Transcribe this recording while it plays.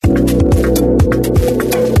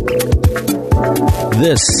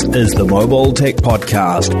This is the Mobile Tech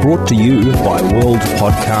Podcast, brought to you by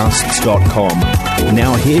worldpodcasts.com.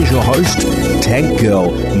 Now here's your host, Tech Girl,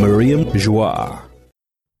 Miriam Joie.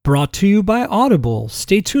 Brought to you by Audible.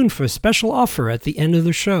 Stay tuned for a special offer at the end of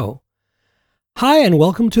the show. Hi, and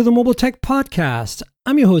welcome to the Mobile Tech Podcast.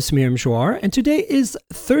 I'm your host, Miriam Joie, and today is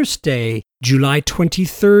Thursday, July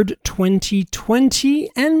 23rd, 2020,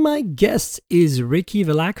 and my guest is Ricky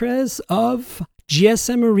Villacrez of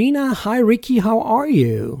GSMArena. Hi, Ricky. How are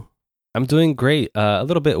you? I'm doing great. A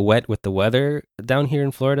little bit wet with the weather down here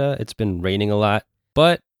in Florida. It's been raining a lot,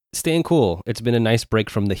 but staying cool. It's been a nice break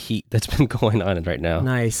from the heat that's been going on right now.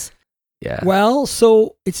 Nice. Yeah. Well,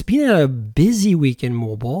 so it's been a busy week in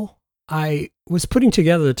mobile. I was putting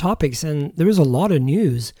together the topics, and there was a lot of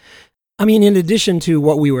news. I mean, in addition to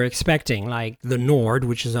what we were expecting, like the Nord,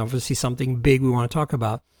 which is obviously something big we want to talk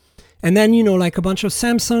about. And then, like a bunch of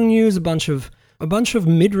Samsung news, a bunch of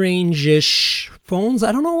mid-range-ish phones.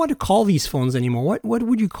 I don't know what to call these phones anymore. What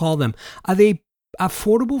would you call them? Are they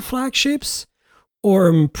affordable flagships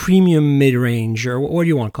or premium mid-range, or what do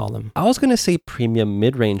you want to call them? I was going to say premium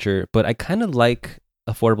mid-ranger, but I kind of like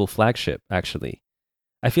affordable flagship, actually.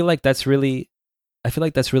 I feel like that's really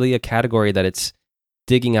a category that it's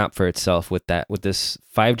digging out for itself with this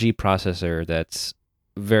 5G processor that's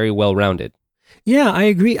very well-rounded. Yeah, I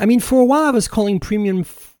agree. I mean, for a while I was calling premium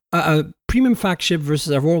flagship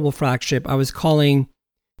versus affordable flagship. I was calling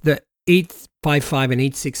the 855 and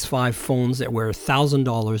 865 phones that were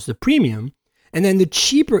 $1,000 the premium, and then the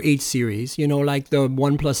cheaper 8 series, like the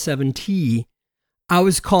OnePlus 7T, I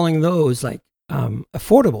was calling those like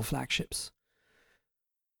affordable flagships.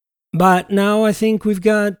 But now I think we've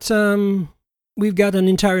got an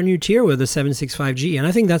entire new tier with the 765G, and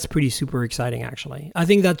I think that's pretty super exciting, actually. I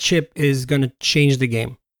think that chip is going to change the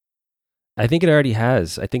game. I think it already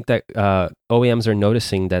has. I think that OEMs are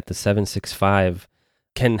noticing that the 765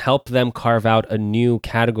 can help them carve out a new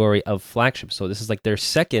category of flagship. So this is like their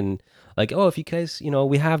second, if you guys,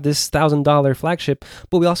 we have this $1,000 flagship,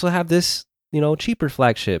 but we also have this, cheaper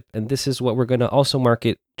flagship. And this is what we're going to also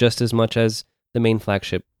market just as much as the main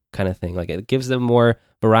flagship kind of thing. Like, it gives them more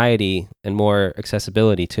variety and more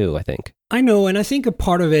accessibility too, I think. I know, and I think a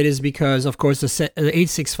part of it is because, of course, the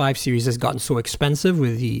 865 series has gotten so expensive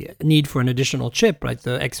with the need for an additional chip, like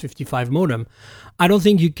the X55 modem. I don't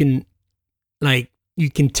think you can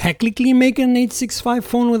technically make an 865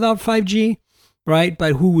 phone without 5G, right?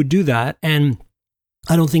 But who would do that? And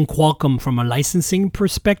I don't think Qualcomm, from a licensing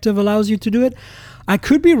perspective, allows you to do it. I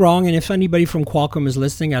could be wrong, and if anybody from Qualcomm is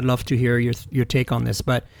listening, I'd love to hear your take on this.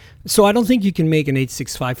 But so I don't think you can make an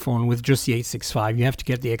 865 phone with just the 865. You have to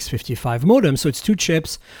get the X55 modem. So it's 2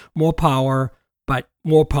 chips, more power, but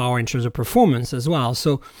more power in terms of performance as well.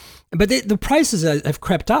 So, but the prices have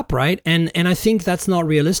crept up, right? And I think that's not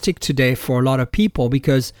realistic today for a lot of people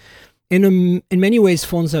because in many ways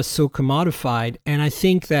phones are so commodified, and I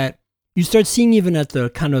think that you start seeing even at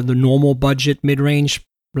the kind of the normal budget mid-range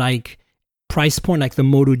price point, like the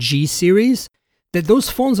Moto G series, that those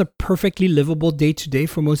phones are perfectly livable day to day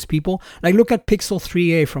for most people. Like, look at Pixel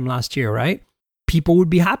 3a from last year, right? People would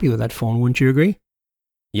be happy with that phone, wouldn't you agree?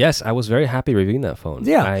 Yes, I was very happy reviewing that phone.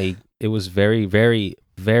 Yeah. It was very, very,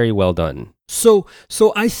 very well done. So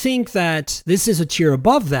I think that this is a tier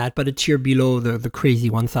above that, but a tier below the crazy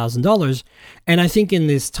 $1,000. And I think in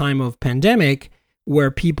this time of pandemic,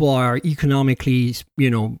 where people are economically,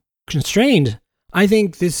 constrained, I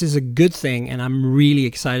think this is a good thing, and I'm really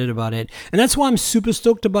excited about it. And that's why I'm super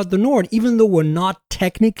stoked about the Nord, even though we're not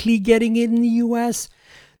technically getting it in the US.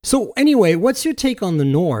 So anyway, what's your take on the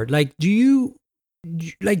Nord? You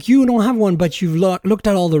don't have one, but you've looked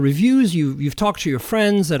at all the reviews, you've talked to your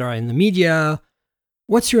friends that are in the media.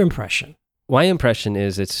 What's your impression? My impression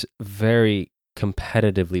is it's very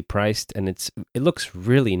competitively priced, and it looks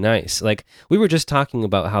really nice. Like, we were just talking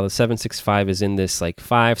about how the 765 is in this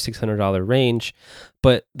 $500-$600 range,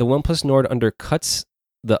 but the OnePlus Nord undercuts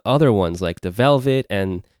the other ones, like the Velvet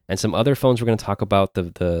and some other phones we're going to talk about,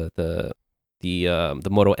 the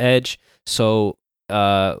Moto Edge. So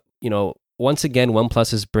once again,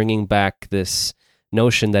 OnePlus is bringing back this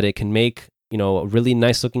notion that it can make a really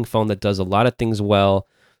nice looking phone that does a lot of things well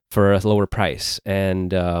for a lower price.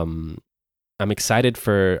 And I'm excited,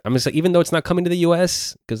 even though it's not coming to the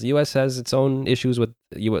US, because the US has its own issues with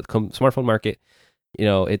the smartphone market.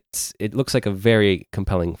 It looks like a very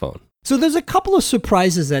compelling phone. So there's a couple of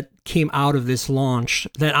surprises that came out of this launch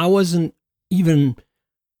that I wasn't even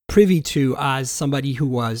privy to as somebody who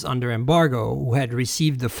was under embargo, who had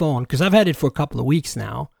received the phone, because I've had it for a couple of weeks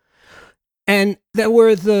now. And there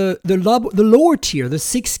were the lower tier, the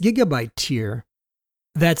 6 gigabyte tier,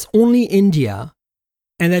 that's only India.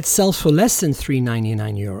 and that sells for less than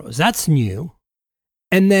 399 euros. That's new.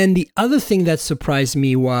 And then the other thing that surprised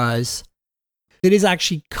me was it is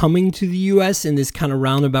actually coming to the US in this kind of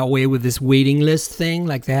roundabout way with this waiting list thing.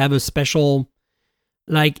 Like they have a special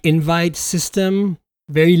like invite system,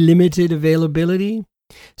 very limited availability.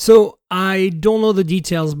 So I don't know the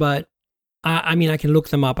details, but I mean, I can look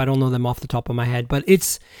them up. I don't know them off the top of my head, but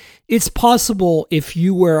it's possible if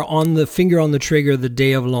you were on the finger on the trigger the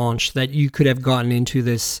day of launch that you could have gotten into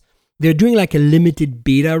this. They're doing like a limited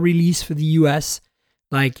beta release for the US.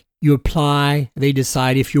 Like you apply, they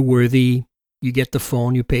decide if you're worthy, you get the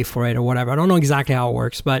phone, you pay for it or whatever. I don't know exactly how it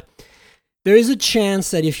works, but there is a chance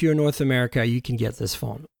that if you're in North America, you can get this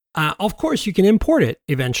phone. Of course, you can import it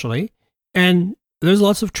eventually. And there's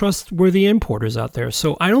lots of trustworthy importers out there.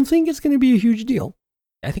 So I don't think it's going to be a huge deal.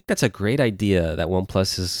 I think that's a great idea that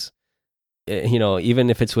OnePlus is,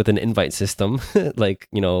 even if it's with an invite system, like,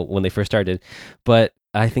 when they first started. But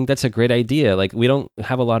I think that's a great idea. Like, we don't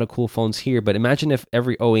have a lot of cool phones here, but imagine if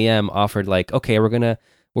every OEM offered like, okay, we're going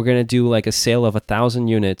to do like a sale of 1,000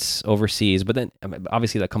 units overseas. But then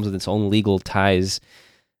obviously that comes with its own legal ties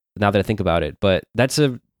now that I think about it. But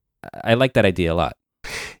I like that idea a lot.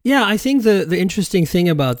 Yeah, I think the interesting thing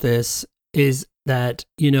about this is that,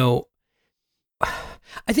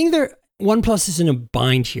 I think OnePlus is in a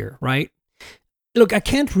bind here, right? Look, I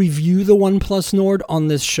can't review the OnePlus Nord on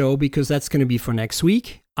this show because that's going to be for next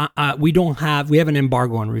week. We have an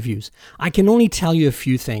embargo on reviews. I can only tell you a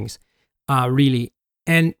few things, really.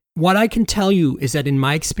 And what I can tell you is that in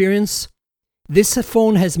my experience, this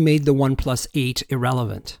phone has made the OnePlus 8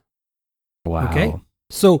 irrelevant. Wow. Okay?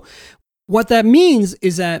 So what that means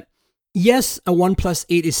is that, yes, a OnePlus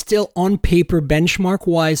 8 is still on paper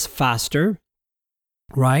benchmark-wise faster,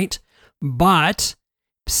 right? But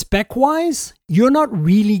spec-wise, you're not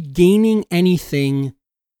really gaining anything.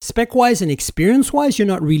 Spec-wise and experience-wise, you're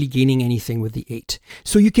not really gaining anything with the 8.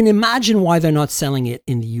 So you can imagine why they're not selling it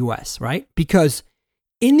in the US, right? Because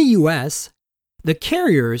in the US, the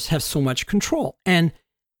carriers have so much control. And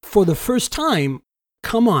for the first time,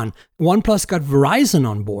 come on, OnePlus got Verizon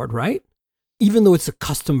on board, right? Even though it's a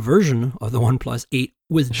custom version of the OnePlus 8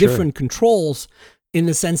 with different controls in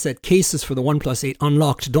the sense that cases for the OnePlus 8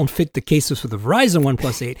 unlocked don't fit the cases for the Verizon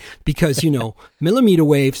OnePlus 8 because, millimeter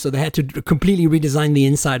wave, so they had to completely redesign the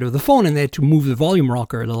inside of the phone and they had to move the volume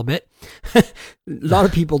rocker a little bit. A lot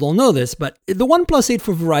of people don't know this, but the OnePlus 8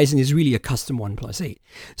 for Verizon is really a custom OnePlus 8.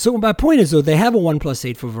 So my point is, though, they have a OnePlus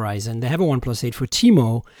 8 for Verizon, they have a OnePlus 8 for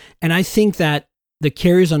T-Mo, and I think that the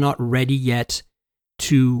carriers are not ready yet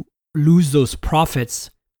to lose those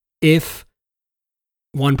profits if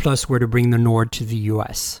OnePlus were to bring the Nord to the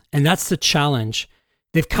US. And that's the challenge.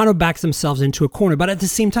 They've kind of backed themselves into a corner, but at the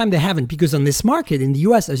same time, they haven't, because on this market in the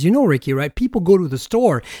US, as you know, Ricky, right, people go to the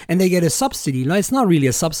store and they get a subsidy. No, it's not really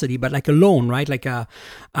a subsidy, but like a loan, right? Like a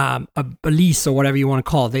lease or whatever you want to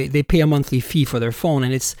call it. They pay a monthly fee for their phone,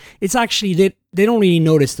 and it's actually, they don't really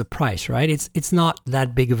notice the price, right? It's not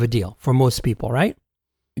that big of a deal for most people, right?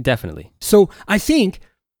 Definitely. So I think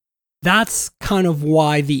that's kind of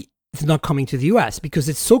why it's not coming to the US, because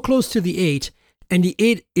it's so close to the 8, and the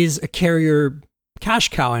 8 is a carrier cash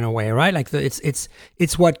cow in a way, right? Like it's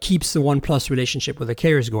what keeps the OnePlus relationship with the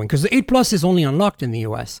carriers going, because the 8 Plus is only unlocked in the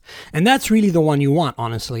US, and that's really the one you want,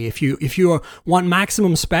 honestly. If you want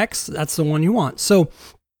maximum specs, that's the one you want. So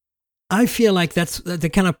I feel like they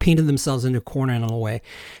kind of painted themselves in a corner in a way,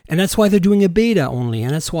 and that's why they're doing a beta only,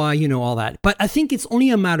 and that's why all that. But I think it's only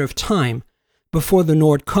a matter of time before the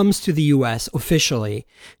Nord comes to the US officially.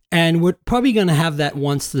 And we're probably going to have that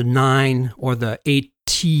once the 9 or the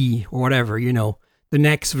 8T or whatever, the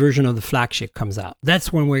next version of the flagship comes out.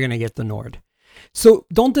 That's when we're going to get the Nord. So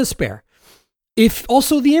don't despair. If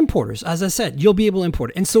also the importers, as I said, you'll be able to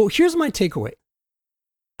import it. And so here's my takeaway.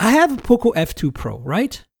 I have a Poco F2 Pro,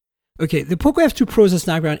 right? Okay, the Poco F2 Pro is a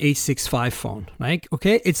Snapdragon 865 phone, right?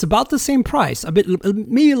 Okay, it's about the same price,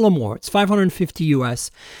 maybe a little more. It's 550 US.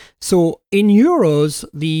 So in euros,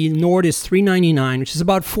 the Nord is 399, which is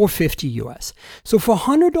about 450 US. So for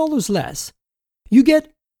 $100 less, you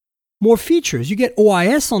get more features. You get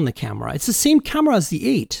OIS on the camera. It's the same camera as the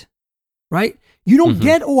 8, right? You don't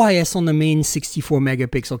get OIS on the main 64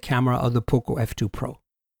 megapixel camera of the Poco F2 Pro.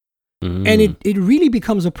 And it really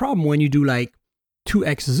becomes a problem when you do like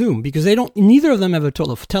 2x zoom, because neither of them have a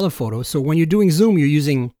telephoto. So when you're doing zoom, you're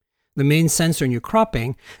using the main sensor and you're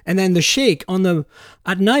cropping. And then the shake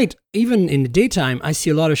at night, even in the daytime, I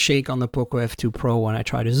see a lot of shake on the Poco F2 Pro when I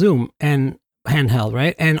try to zoom, and handheld,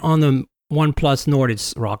 right? And on the OnePlus Nord,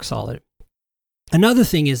 it's rock solid. Another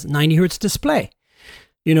thing is 90 hertz display.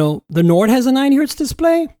 The Nord has a 90 hertz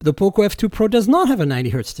display. The Poco F2 Pro does not have a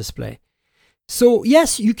 90 hertz display. So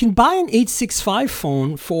yes, you can buy an 865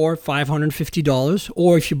 phone for $550,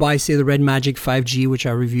 or if you buy, say, the Red Magic 5G, which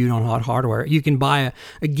I reviewed on Hot Hardware, you can buy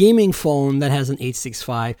a gaming phone that has an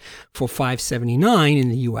 865 for $579 in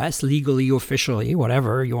the US, legally, officially,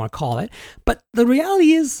 whatever you want to call it. But the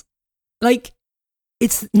reality is, like,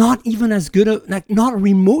 it's not even as good, not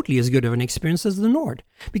remotely as good of an experience as the Nord,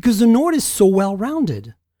 because the Nord is so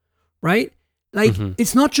well-rounded, right? Like,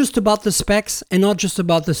 it's not just about the specs and not just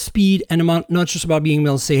about the speed and not just about being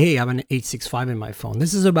able to say, hey, I have an 865 in my phone.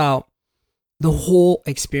 This is about the whole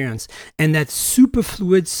experience. And that super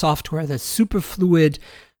fluid software, that super fluid,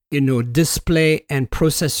 display and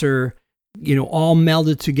processor, all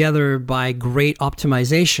melded together by great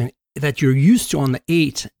optimization that you're used to on the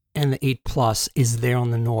 8 and the 8 Plus is there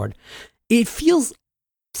on the Nord. It feels,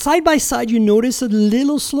 side by side, you notice a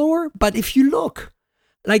little slower, but if you look,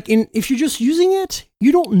 if you're just using it,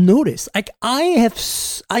 you don't notice. Like I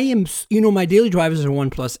am, my daily drivers are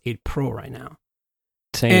OnePlus 8 Pro right now.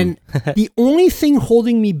 Same. And the only thing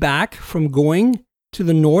holding me back from going to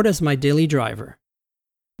the Nord as my daily driver,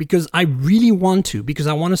 because I really want to, because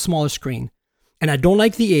I want a smaller screen, and I don't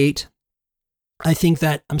like the 8. I think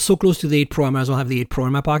that I'm so close to the 8 Pro, I might as well have the 8 Pro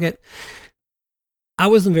in my pocket. I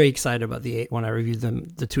wasn't very excited about the 8 when I reviewed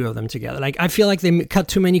the two of them together. Like, I feel like they cut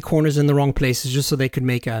too many corners in the wrong places just so they could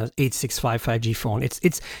make a 865 5G phone.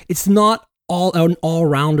 It's not an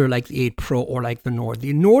all-rounder like the 8 Pro or like the Nord.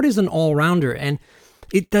 The Nord is an all-rounder, and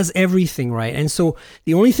it does everything right. And so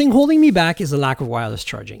the only thing holding me back is the lack of wireless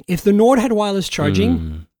charging. If the Nord had wireless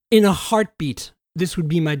charging, in a heartbeat, this would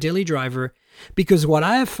be my daily driver, because what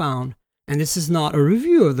I have found, and this is not a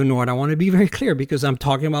review of the Nord, I want to be very clear because I'm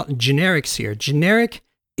talking about generics here. Generic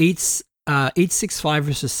 865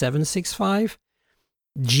 versus 765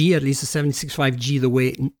 G, at least the 765G, the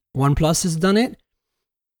way OnePlus has done it,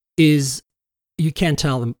 is you can't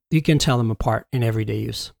tell them apart in everyday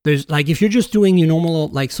use. There's like, if you're just doing your normal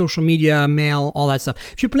like social media, mail, all that stuff.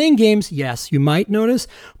 If you're playing games, yes, you might notice,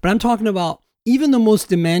 but I'm talking about even the most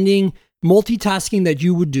demanding multitasking that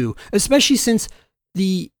you would do, especially since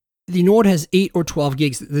the Nord has 8 or 12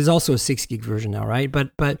 gigs. There's also a 6 gig version now, right?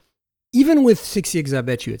 But even with 6 gigs, I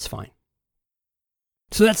bet you it's fine.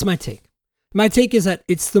 So that's my take. My take is that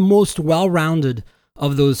it's the most well-rounded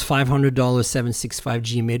of those $500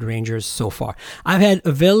 765G mid-rangers so far. I've had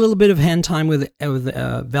a very little bit of hand time with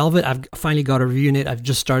Velvet. I've finally got a review in it. I've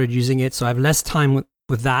just started using it, so I have less time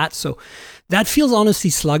with that. So that feels honestly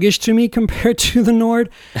sluggish to me compared to the Nord.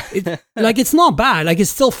 It's not bad. Like, it's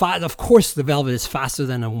still fast. Of course, the Velvet is faster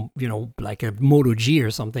than like a Moto G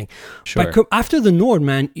or something. Sure. But after the Nord,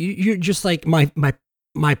 man, you're just like, my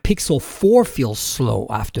Pixel 4 feels slow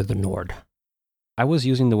after the Nord. I was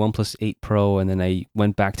using the OnePlus 8 Pro, and then I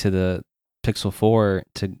went back to the Pixel 4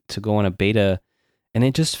 to go on a beta, and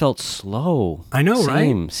it just felt slow. I know,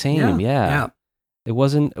 right? Same, yeah. It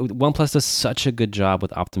wasn't. OnePlus does such a good job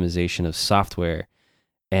with optimization of software,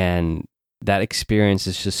 and that experience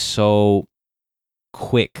is just so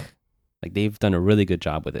quick. Like, they've done a really good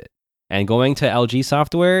job with it. And going to LG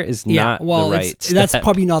software is not the right step. That's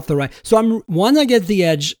probably not the right. So I get the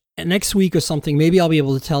Edge next week or something. Maybe I'll be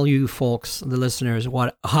able to tell you folks, the listeners,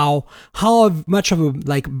 how much of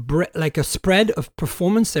a spread of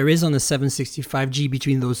performance there is on the 765G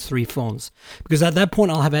between those three phones. Because at that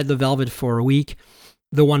point, I'll have had the Velvet for a week,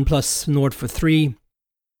 the OnePlus Nord for 3,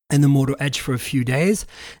 and the Moto Edge for a few days,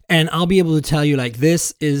 and I'll be able to tell you, like,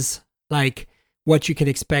 this is like what you can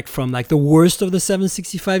expect from like the worst of the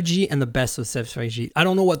 765G and the best of the 765G. I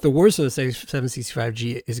don't know what the worst of the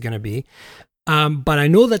 765G is going to be. But I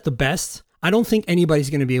know that the best, I don't think anybody's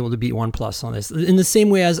going to be able to beat OnePlus on this. In the same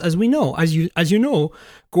way as we know, as you know,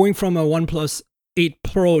 going from a OnePlus 8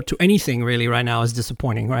 Pro to anything really right now is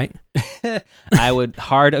disappointing, right? I would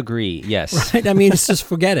hard agree. Yes. Right. I mean, it's just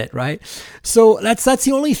forget it, right? So that's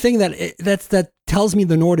the only thing that tells me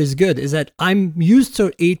the Nord is good, is that I'm used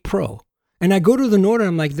to 8 Pro, and I go to the Nord and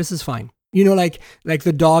I'm like, this is fine. Like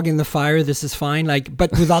the dog in the fire, this is fine. Like,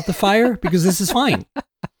 but without the fire, because this is fine.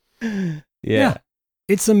 Yeah.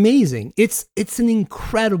 It's amazing. It's an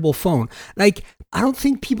incredible phone. Like, I don't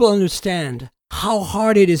think people understand how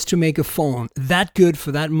hard it is to make a phone that good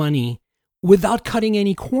for that money without cutting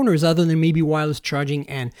any corners other than maybe wireless charging.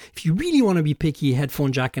 And if you really want to be picky,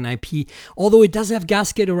 headphone jack and IP, although it does have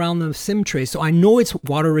gasket around the SIM tray. So I know it's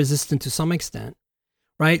water resistant to some extent,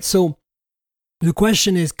 right? So the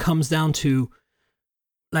question comes down to,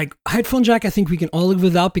 like, headphone jack, I think we can all live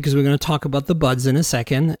without, because we're going to talk about the Buds in a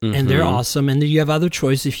second, and they're awesome. And then you have other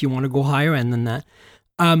choice if you want to go higher end than that.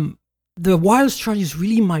 the wireless charge is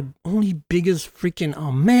really my only biggest freaking,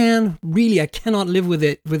 oh man, really, I cannot live with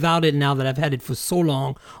it without it now that I've had it for so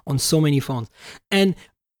long on so many phones.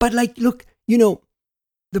 But like, look,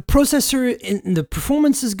 the processor and the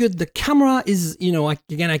performance is good. The camera is,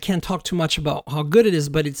 again, I can't talk too much about how good it is,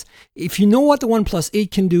 but if you know what the OnePlus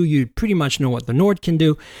 8 can do, you pretty much know what the Nord can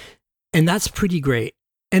do. And that's pretty great.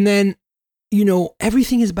 And then,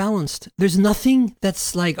 everything is balanced. There's nothing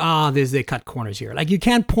that's like, they cut corners here. Like you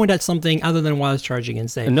can't point at something other than wireless charging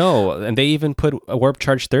and say. No, and they even put a Warp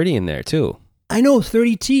Charge 30 in there too. I know,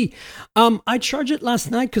 30T. I charged it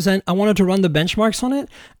last night because I wanted to run the benchmarks on it,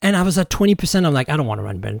 and I was at 20%. I'm like, I don't want to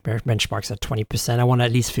run benchmarks at 20%. I want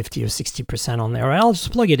at least 50 or 60% on there. Or I'll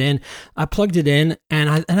just plug it in. I plugged it in,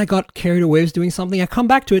 and I got carried away. I was doing something. I come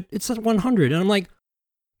back to it. It's at 100, and I'm like,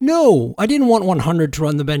 no, I didn't want 100 to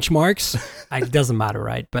run the benchmarks. It doesn't matter,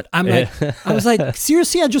 right? But I was like,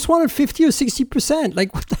 seriously, I just wanted 50 or 60%.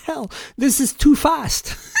 Like, what the hell? This is too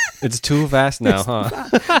fast. It's too fast now,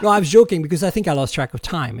 huh? No, I was joking because I think I lost track of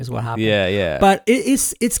time is what happened. Yeah. But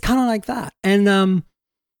it's kind of like that. And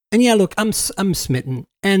yeah, look, I'm smitten.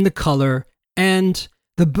 And the color and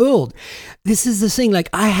the build. This is the thing. Like,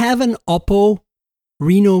 I have an Oppo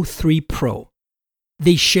Reno 3 Pro.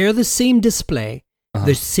 They share the same display.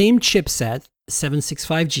 The same chipset,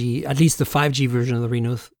 765G, at least the 5G version of the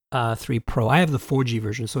Reno 3 Pro. I have the 4G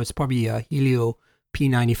version, so it's probably a Helio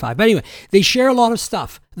P95. But anyway, they share a lot of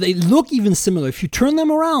stuff. They look even similar. If you turn them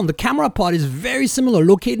around, the camera pod is very similar,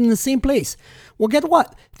 located in the same place. Well, get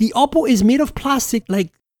what? The Oppo is made of plastic,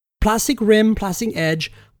 like plastic rim, plastic edge,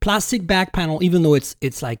 plastic back panel, even though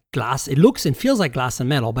it's like glass. It looks and feels like glass and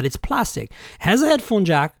metal, but it's plastic. Has a headphone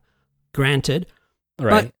jack, granted.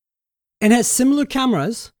 Right. And has similar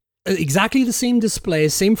cameras, exactly the same display,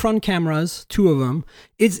 same front cameras, two of them.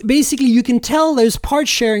 It's basically, you can tell there's part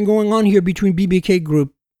sharing going on here between BBK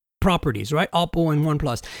Group properties, right? Oppo and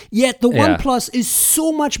OnePlus. Yet the OnePlus is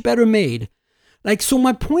so much better made. Like, so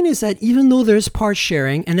my point is that even though there's part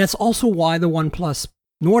sharing, and that's also why the OnePlus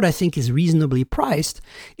Nord, I think, is reasonably priced,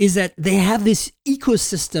 is that they have this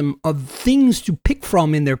ecosystem of things to pick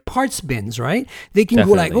from in their parts bins, right? They can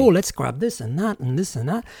go like, oh, let's grab this and that and this and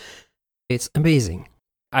that. It's amazing.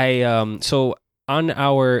 So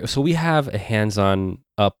we have a hands-on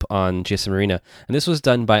up on GSMArena, and this was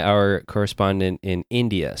done by our correspondent in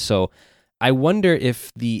India. So I wonder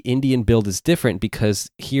if the Indian build is different because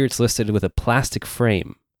here it's listed with a plastic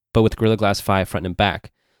frame, but with Gorilla Glass 5 front and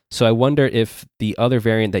back. So I wonder if the other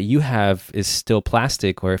variant that you have is still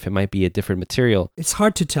plastic or if it might be a different material. It's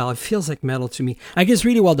hard to tell. It feels like metal to me. I guess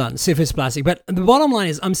really well done. See if it's plastic. But the bottom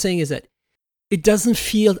line I'm saying is that it doesn't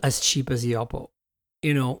feel as cheap as the Oppo,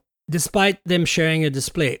 despite them sharing a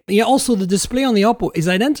display. Yeah, also the display on the Oppo is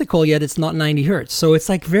identical, yet it's not 90 hertz. So it's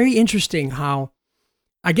like very interesting how,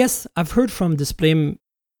 I guess I've heard from display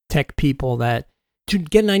tech people that to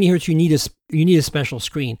get 90 hertz, you need a special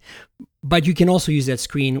screen, but you can also use that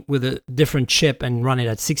screen with a different chip and run it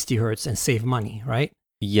at 60 hertz and save money, right?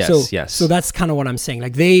 Yes. So that's kind of what I'm saying.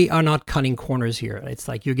 Like, they are not cutting corners here. It's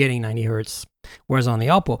like you're getting 90 hertz, whereas on the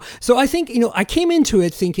Oppo. So I think, I came into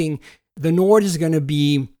it thinking the Nord is going to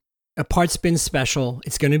be a part spin special.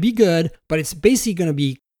 It's going to be good, but it's basically going to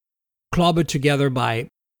be clobbered together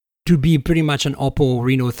to be pretty much an Oppo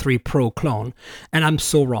Reno 3 Pro clone. And I'm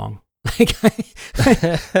so wrong. Like,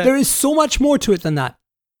 there is so much more to it than that.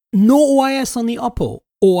 No OIS on the Oppo.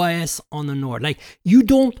 OIS on the Nord. Like,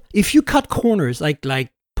 if you cut corners like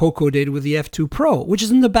Poco did with the F2 Pro, which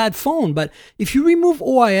isn't a bad phone, but if you remove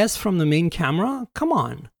OIS from the main camera, come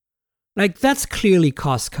on. Like, that's clearly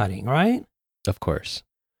cost cutting, right? Of course.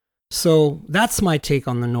 So that's my take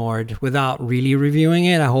on the Nord without really reviewing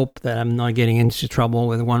it. I hope that I'm not getting into trouble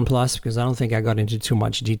with OnePlus because I don't think I got into too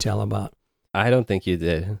much detail about. I don't think you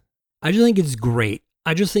did. I just think it's great.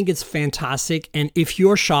 I just think it's fantastic. And if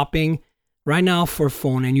you're shopping right now for a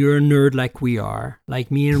phone and you're a nerd like we are, like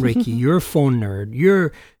me and Ricky, you're a phone nerd.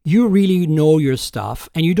 You really know your stuff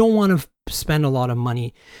and you don't want to spend a lot of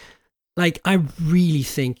money. Like, I really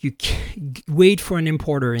think you wait for an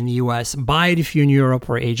importer in the US, buy it if you're in Europe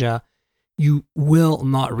or Asia. You will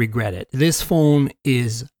not regret it. This phone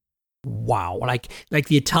is wow. Like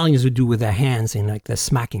the Italians would do with their hands in like the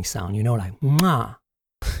smacking sound, like mwah.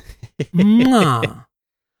 Mwah.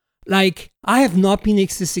 Like, I have not been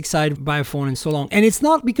this excited by a phone in so long. And it's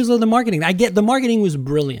not because of the marketing. I get the marketing was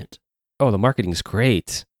brilliant. Oh, the marketing's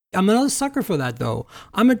great. I'm another sucker for that, though.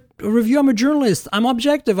 I'm a journalist. I'm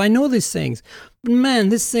objective. I know these things. But man,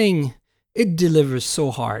 this thing, it delivers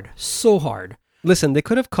so hard. So hard. Listen, they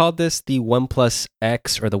could have called this the OnePlus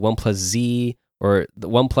X or the OnePlus Z or the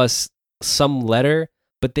OnePlus some letter,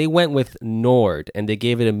 but they went with Nord and they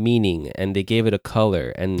gave it a meaning and they gave it a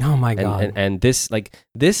color and Oh my God. and this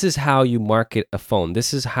is how you market a phone.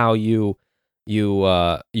 This is how you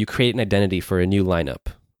create an identity for a new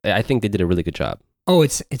lineup. I think they did a really good job. Oh,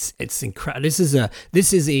 it's incredible. This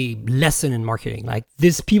is a lesson in marketing. Like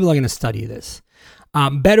this, people are going to study this.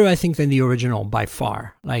 Better, I think, than the original by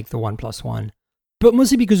far, like the OnePlus One. But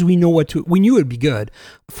mostly because we knew it'd be good.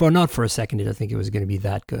 Not for a second did I think it was going to be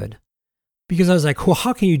that good. Because I was like, well,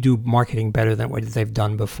 how can you do marketing better than what they've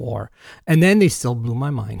done before? And then they still blew my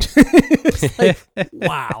mind. It's like,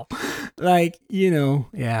 wow. Like,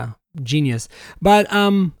 yeah, genius. But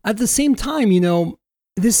at the same time,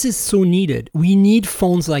 this is so needed. We need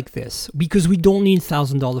phones like this because we don't need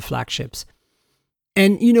 $1,000 flagships.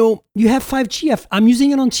 And, you have 5G. I'm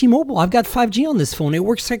using it on T-Mobile. I've got 5G on this phone. It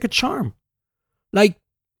works like a charm. Like,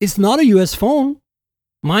 it's not a US phone.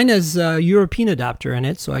 Mine has a European adapter in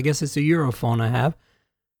it, so I guess it's a Euro phone I have.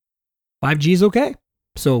 5G is okay.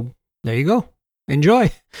 So there you go.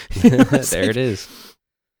 Enjoy. There it is.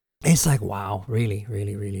 It's like, wow, really,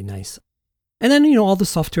 really, really nice. And then, all the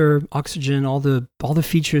software, Oxygen, all the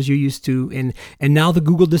features you're used to. And now the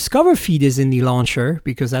Google Discover feed is in the launcher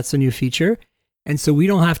because that's a new feature. And so we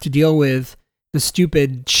don't have to deal with the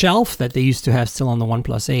stupid shelf that they used to have still on the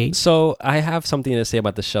OnePlus 8. So I have something to say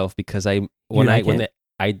about the shelf because I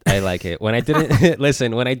like it. When I didn't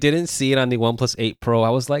listen, when I didn't see it on the OnePlus 8 Pro, I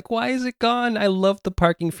was like, why is it gone? I love the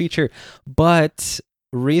parking feature. But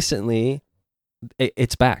recently,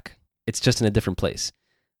 it's back. It's just in a different place.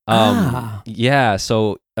 Yeah.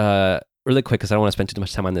 So really quick, because I don't want to spend too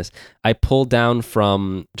much time on this. I pull down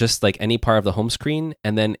from just like any part of the home screen,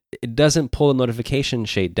 and then it doesn't pull the notification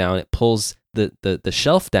shade down. It pulls the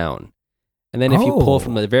shelf down. And then if you pull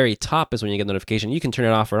from the very top is when you get the notification. You can turn it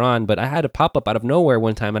off or on, but I had a pop-up out of nowhere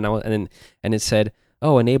one time, and it said,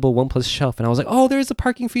 "Oh, enable OnePlus Shelf," and I was like, "Oh, there's the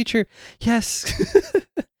parking feature." Yes.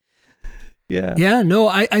 Yeah. Yeah. No,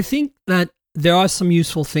 I think that there are some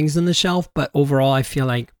useful things in the shelf, but overall, I feel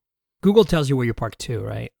like Google tells you where you park too,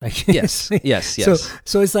 right? Like, yes.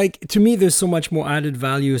 So it's like, to me, there's so much more added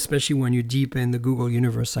value, especially when you're deep in the Google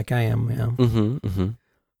universe, like I am. Yeah. Mm-hmm.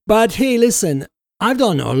 But hey, listen. I've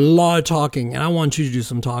done a lot of talking, and I want you to do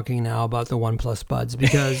some talking now about the OnePlus Buds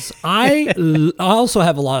because I also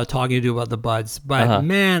have a lot of talking to do about the Buds. But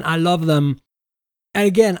man, I love them. And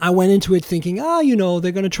again, I went into it thinking,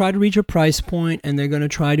 they're going to try to reach a price point, and they're going to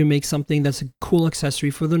try to make something that's a cool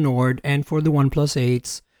accessory for the Nord and for the OnePlus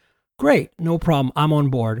 8s. Great, no problem. I'm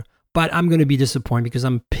on board. But I'm going to be disappointed because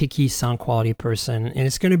I'm a picky sound quality person, and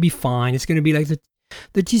it's going to be fine. It's going to be like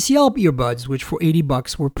the TCL earbuds, which for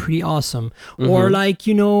 $80 were pretty awesome. Mm-hmm. Or like,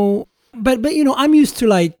 but I'm used to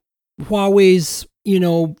like Huawei's,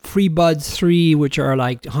 free Buds 3, which are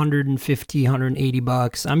like $150,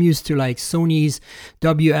 $180. I'm used to like Sony's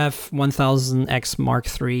WF-1000X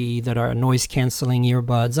Mark III that are noise canceling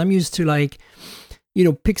earbuds. I'm used to like,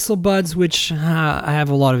 Pixel Buds, which I have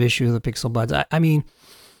a lot of issues with the Pixel Buds. I mean,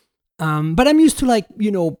 but I'm used to like,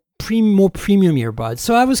 more premium earbuds.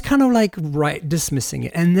 So I was kind of like dismissing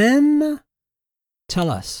it. And then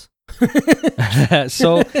tell us.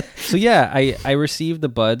 so yeah, I received the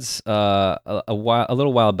Buds a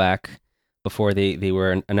little while back before they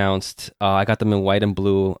were announced. I got them in white and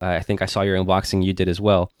blue. I think I saw your unboxing. You did as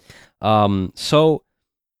well. So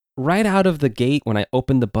right out of the gate, when I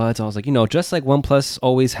opened the Buds, I was like, just like OnePlus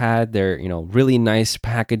always had their, really nice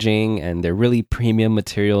packaging and their really premium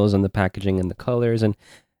materials on the packaging and the colors and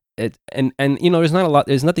there's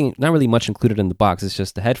not really much included in the box. It's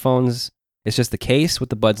just the headphones, it's just the case with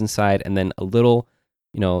the Buds inside, and then a little,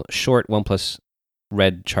 short OnePlus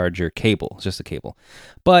red charger cable. It's just a cable.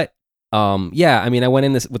 But I mean, I went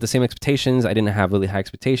in this with the same expectations. I didn't have really high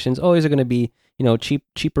expectations. Oh, these are going to be,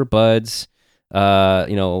 cheaper Buds,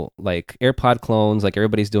 like AirPod clones, like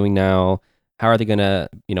everybody's doing now. How are they gonna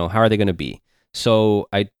be? So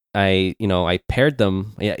I paired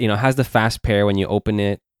them. It has the fast pair when you open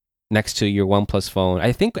it next to your OnePlus phone.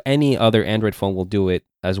 I think any other Android phone will do it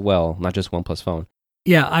as well, not just OnePlus phone.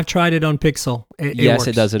 Yeah, I've tried it on Pixel. Yes,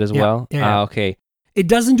 it does it as well? Yeah. Okay. It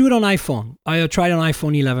doesn't do it on iPhone. I tried on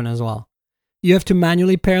iPhone 11 as well. You have to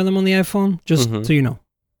manually pair them on the iPhone, just so you know.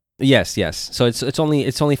 Yes. So it's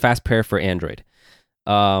only fast pair for Android.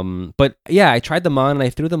 But yeah, I tried them on and I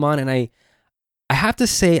threw them on, and I have to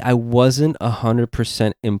say I wasn't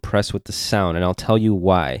 100% impressed with the sound, and I'll tell you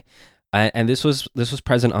why. And this was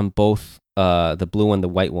present on both the blue and the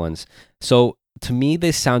white ones. So to me,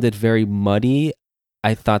 they sounded very muddy.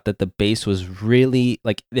 I thought that the bass was really,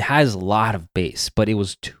 like, it has a lot of bass, but it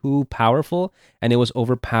was too powerful and it was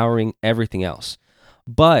overpowering everything else.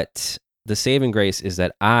 But the saving grace is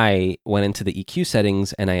that I went into the EQ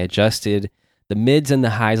settings and I adjusted the mids and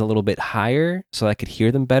the highs a little bit higher so I could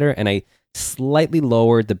hear them better, and I slightly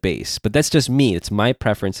lowered the bass. But that's just me. It's my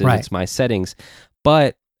preferences. Right. It's my settings.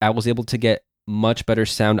 But I was able to get much better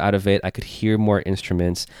sound out of it. I could hear more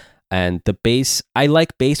instruments. And the bass, I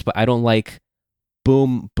like bass, but I don't like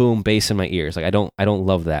boom, boom bass in my ears. Like I don't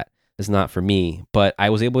love that. It's not for me. But I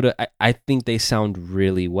was able to, I think they sound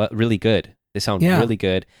really good. They sound really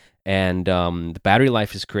good. And the battery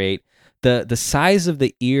life is great. The size of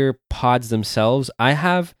the ear pods themselves,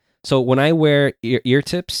 so when I wear ear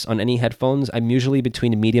tips on any headphones, I'm usually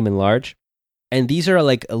between medium and large. And these are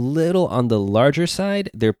like a little on the larger side.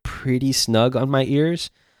 They're pretty snug on my ears.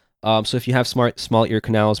 So if you have small ear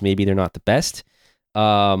canals, maybe they're not the best.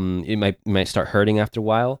 It might start hurting after a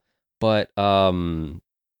while. But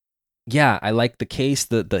yeah, I like the case.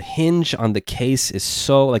 The hinge on the case is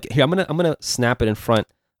so like here. I'm gonna snap it in front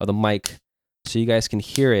of the mic so you guys can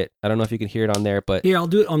hear it. I don't know if you can hear it on there, but here I'll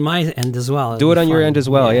do it on my end as well. Do it on your end as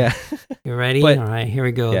well. Yeah. You ready? But, all right, here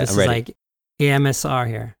we go. Yeah, this is like AMSR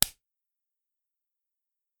here.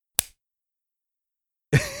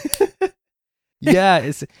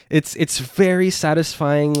 Yeah, it's very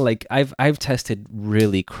satisfying. Like I've tested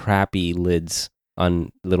really crappy lids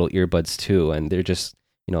on little earbuds too, and they're just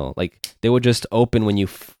like they would just open when you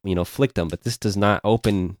flick them, but this does not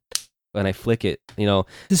open when I flick it.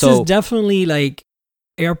 This is definitely like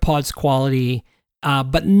AirPods quality,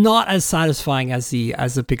 but not as satisfying as the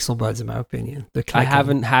Pixel Buds in my opinion. I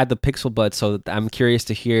haven't had the Pixel Buds, so I'm curious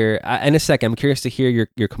to hear in a second. I'm curious to hear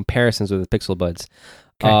your comparisons with the Pixel Buds.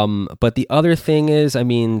 Okay. But the other thing is, I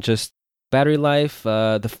mean, just battery life,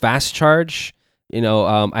 the fast charge.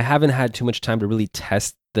 I haven't had too much time to really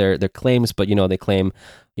test their claims, but they claim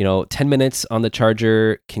 10 minutes on the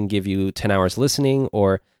charger can give you 10 hours listening,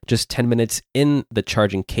 or just 10 minutes in the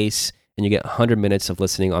charging case and you get 100 minutes of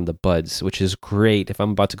listening on the buds, which is great. If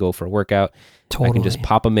I'm about to go for a workout, I can just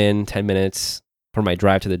pop them in 10 minutes for my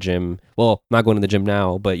drive to the gym. Well, I'm not going to the gym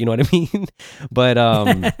now, but you know what I mean? But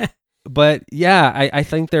but yeah, I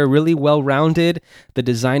think they're really well-rounded. The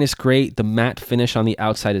design is great. The matte finish on the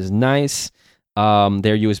outside is nice.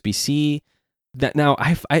 They're USB-C. That now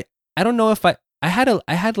I don't know if I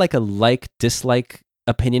had like a like-dislike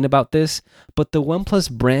opinion about this, but the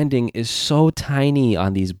OnePlus branding is so tiny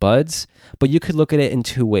on these buds. But you could look at it in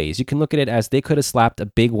two ways. You can look at it as they could have slapped a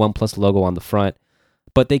big OnePlus logo on the front,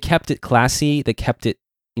 but they kept it classy. They kept it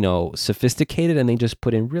sophisticated, and they just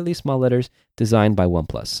put in really small letters, designed by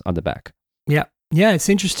OnePlus on the back. Yeah, it's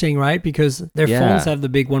interesting, right? Because their phones have the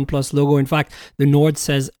big OnePlus logo. In fact, the Nord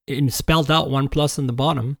says spelled out OnePlus on the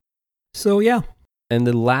bottom. So yeah. And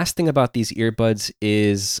the last thing about these earbuds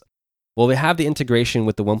is, well, they have the integration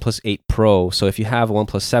with the OnePlus 8 Pro. So if you have a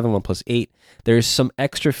OnePlus 7, OnePlus 8, there's some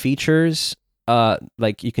extra features.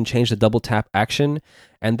 Like you can change the double tap action,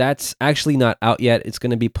 and that's actually not out yet. It's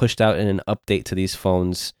going to be pushed out in an update to these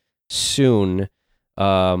phones soon.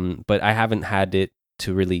 But I haven't had it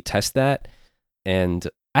to really test that. And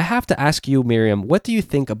I have to ask you, Miriam, what do you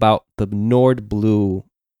think about the Nord blue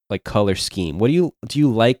like color scheme? Do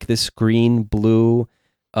you like this green blue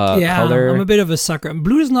color? I'm a bit of a sucker.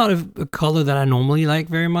 Blue is not a color that I normally like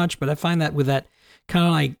very much, but I find that with that kind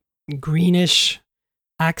of like greenish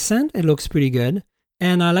accent, it looks pretty good.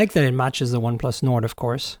 And I like that it matches the OnePlus Nord, of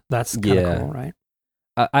course. That's kind of cool, right?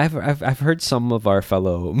 I've heard some of our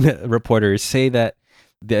fellow reporters say that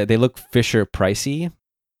they look Fisher pricey,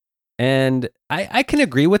 and I can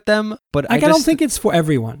agree with them, but I don't think it's for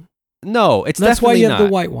everyone. No, that's why you have not.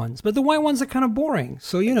 the white ones, but the white ones are kind of boring.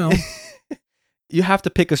 So you have to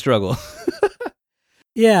pick a struggle.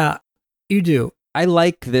 Yeah, you do. I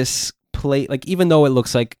like this plate, like even though it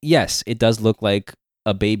looks like, yes, it does look like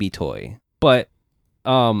a baby toy, but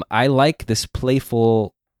I like this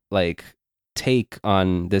playful like take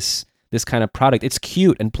on this kind of product. It's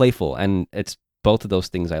cute and playful, and it's both of those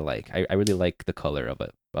things I like. I really like the color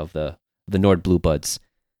of the Nord Blue Buds.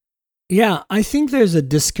 Yeah, I think there's a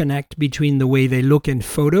disconnect between the way they look in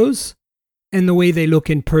photos and the way they look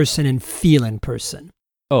in person and feel in person.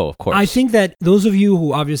 Oh, of course. I think that those of you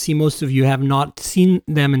who, obviously most of you have not seen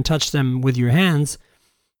them and touched them with your hands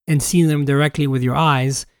and seen them directly with your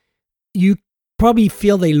eyes, you probably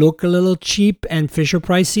feel they look a little cheap and Fisher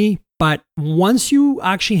pricey, but once you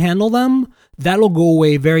actually handle them, that'll go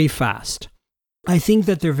away very fast. I think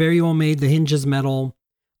that they're very well made. The hinge is metal.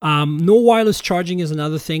 No wireless charging is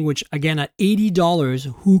another thing, which again, at $80,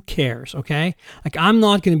 who cares? Okay. Like I'm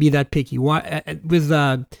not going to be that picky. With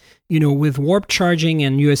warp charging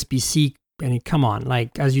and USB-C, and come on,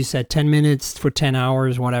 like, as you said, 10 minutes for 10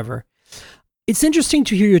 hours, whatever. it's interesting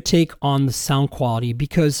to hear your take on the sound quality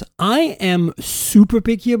because I am super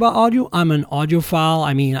picky about audio. I'm an audiophile.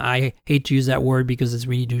 I mean, I hate to use that word because it's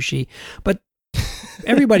really douchey, but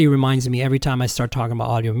everybody reminds me every time I start talking about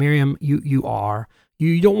audio, Miriam, you are.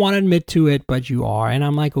 You don't want to admit to it, but you are. And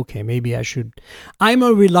I'm like, okay, maybe I should. I'm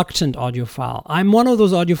a reluctant audiophile. I'm one of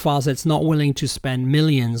those audiophiles that's not willing to spend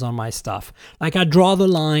millions on my stuff. Like I draw the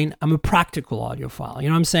line. I'm a practical audiophile. You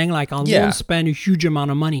know what I'm saying? Like I'll won't spend a huge amount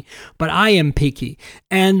of money, but I am picky.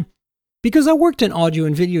 And because I worked in audio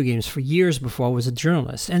and video games for years before I was a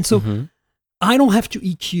journalist. And so I don't have to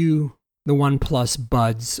EQ the OnePlus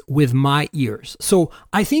Buds with my ears. So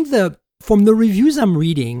I think from the reviews I'm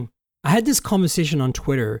reading, I had this conversation on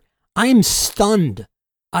Twitter. I am stunned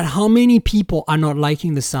at how many people are not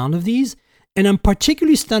liking the sound of these. And I'm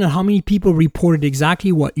particularly stunned at how many people reported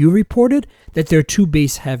exactly what you reported, that they're too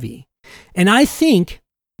bass heavy. And I think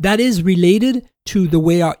that is related to the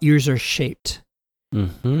way our ears are shaped.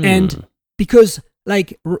 And because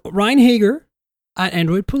like Ryan Hager at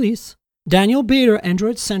Android Police, Daniel Bader,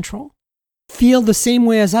 Android Central, feel the same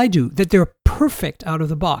way as I do, that they're perfect out of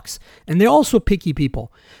the box. And they're also picky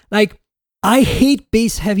people. Like, I hate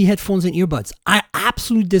bass heavy headphones and earbuds. I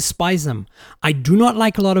absolutely despise them. I do not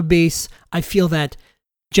like a lot of bass. I feel that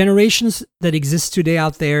generations that exist today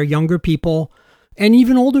out there, younger people and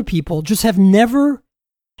even older people, just have never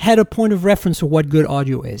had a point of reference for what good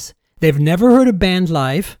audio is. They've never heard a band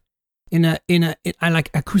live in like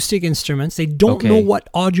acoustic instruments. They don't know what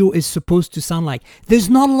audio is supposed to sound like. There's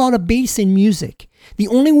not a lot of bass in music. The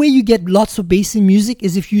only way you get lots of bass in music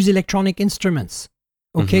is if you use electronic instruments.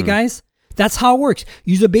 Okay, guys? That's how it works.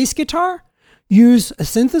 Use a bass guitar, use a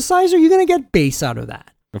synthesizer, you're going to get bass out of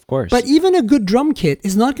that. Of course. But even a good drum kit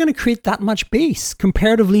is not going to create that much bass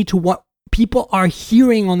comparatively to what people are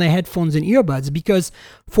hearing on their headphones and earbuds, because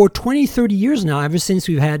for 20, 30 years now, ever since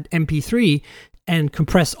we've had MP3 and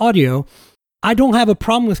compressed audio, I don't have a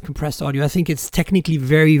problem with compressed audio. I think it's technically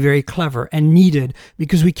very, very clever and needed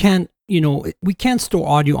because we can't store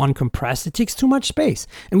audio uncompressed. It takes too much space.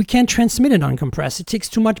 And we can't transmit it uncompressed. It takes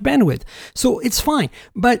too much bandwidth. So it's fine.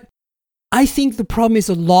 But I think the problem is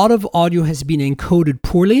a lot of audio has been encoded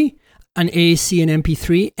poorly on AAC and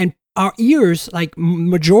MP3, and our ears, like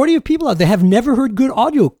majority of people out there, have never heard good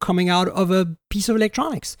audio coming out of a piece of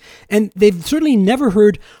electronics. And they've certainly never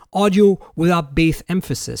heard audio without bass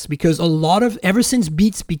emphasis, because ever since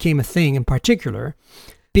Beats became a thing in particular,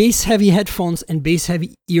 bass-heavy headphones and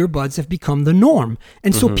bass-heavy earbuds have become the norm.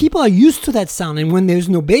 And so people are used to that sound. And when there's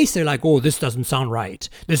no bass, they're like, oh, this doesn't sound right.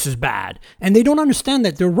 This is bad. And they don't understand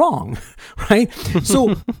that they're wrong, right?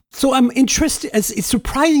 So I'm interested. It's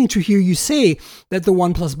surprising to hear you say that the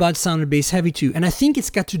OnePlus Buds sounded bass-heavy too. And I think it's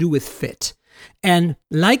got to do with fit. And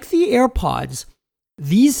like the AirPods,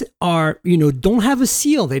 these are, don't have a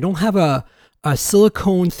seal. They don't have a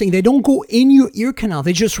silicone thing. They don't go in your ear canal.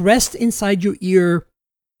 They just rest inside your ear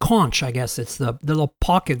conch, I guess it's the little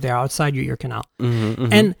pocket there outside your ear canal.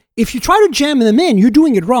 And if you try to jam them in, you're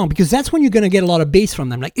doing it wrong, because that's when you're going to get a lot of bass from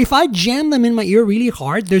them. Like if I jam them in my ear really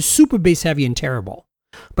hard, they're super bass heavy and terrible.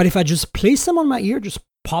 But if I just place them on my ear, just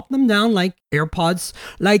pop them down like AirPods,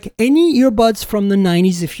 like any earbuds from the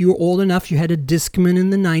 90s, if you were old enough, you had a Discman in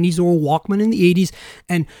the 90s or a Walkman in the 80s,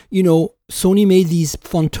 and Sony made these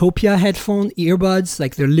Fontopia headphone earbuds,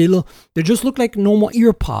 like they just look like normal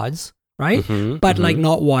earpods, right? But like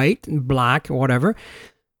not white and black or whatever.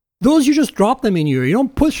 Those, you just drop them in your ear. You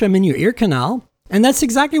don't push them in your ear canal. And that's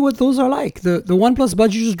exactly what those are like. The OnePlus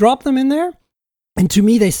Buds, you just drop them in there. And to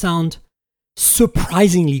me, they sound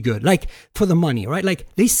surprisingly good. Like for the money, right? Like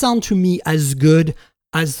they sound to me as good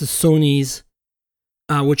as the Sonys,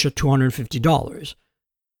 which are $250.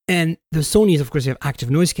 And the Sonys, of course, have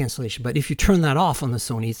active noise cancellation. But if you turn that off on the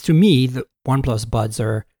Sonys, to me, the OnePlus Buds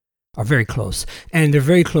are very close. And they're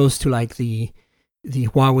very close to like the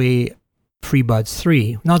Huawei FreeBuds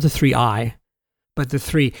 3, not the 3i, but the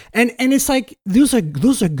 3. And it's like those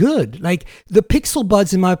are good. Like the Pixel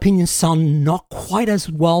Buds, in my opinion, sound not quite as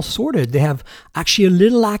well sorted. They have actually a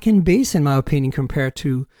little lack in bass, in my opinion, compared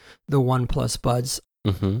to the OnePlus Buds.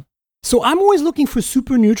 So I'm always looking for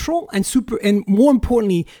super neutral and more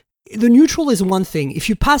importantly, the neutral is one thing. If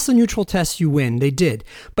you pass the neutral test, you win. They did.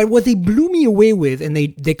 But what they blew me away with, and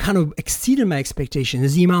they kind of exceeded my expectation,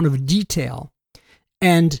 is the amount of detail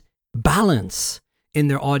and balance in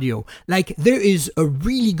their audio. Like there is a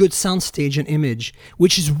really good soundstage and image,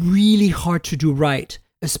 which is really hard to do right,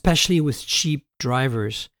 especially with cheap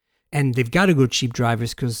drivers. And they've got to go cheap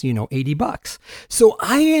drivers because, $80. So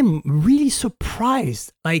I am really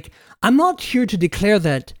surprised. Like, I'm not here to declare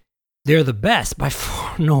that they're the best by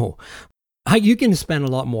far. No, You can spend a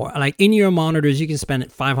lot more. Like in-ear monitors, you can spend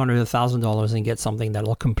 $500 to $1,000 and get something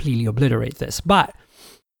that'll completely obliterate this. But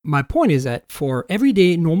my point is that for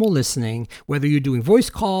everyday normal listening, whether you're doing voice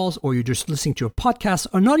calls or you're just listening to a podcast,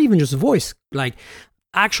 or not even just voice, like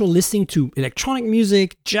actual listening to electronic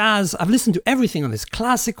music, jazz, I've listened to everything on this,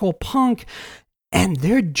 classical, punk, and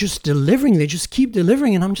they're just delivering. They just keep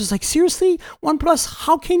delivering. And I'm just like, seriously, OnePlus,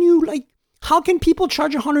 how can people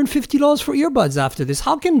charge $150 for earbuds after this?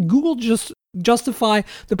 How can Google just justify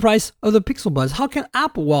the price of the Pixel Buds? How can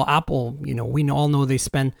Apple? Well, Apple, we all know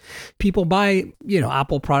people buy,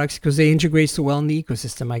 Apple products because they integrate so well in the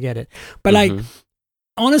ecosystem. I get it. But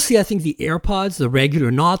honestly, I think the AirPods, the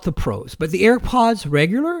regular, not the Pros, but the AirPods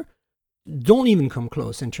regular don't even come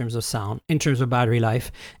close in terms of sound, in terms of battery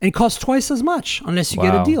life, and cost twice as much unless you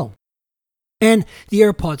get a deal. And the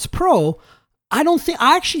AirPods Pro, I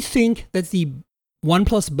actually think that the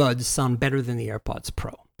OnePlus Buds sound better than the AirPods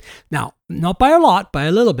Pro. Now, not by a lot, by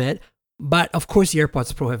a little bit, but of course the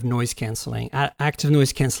AirPods Pro have noise canceling. Active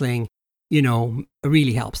noise canceling,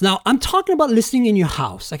 really helps. Now, I'm talking about listening in your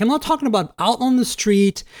house. Like, I'm not talking about out on the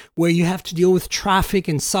street where you have to deal with traffic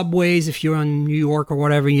and subways if you're in New York or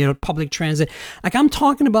whatever, public transit. Like, I'm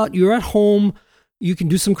talking about you're at home, you can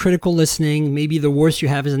do some critical listening. Maybe the worst you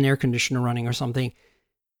have is an air conditioner running or something.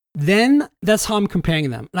 Then that's how I'm comparing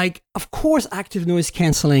them. Like, of course, active noise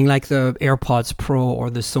canceling like the AirPods Pro or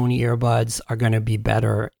the Sony earbuds are going to be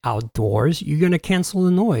better outdoors. You're going to cancel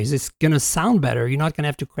the noise. It's going to sound better. You're not going to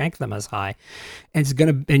have to crank them as high. And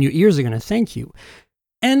your ears are going to thank you.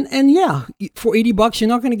 And yeah, for $80, you're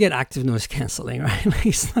not going to get active noise canceling, right? Like,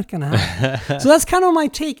 it's not going to happen. So that's kind of my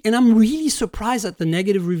take. And I'm really surprised at the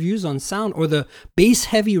negative reviews on sound or the bass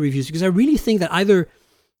heavy reviews, because I really think that either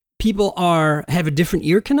people have a different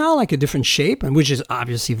ear canal, like a different shape, and which is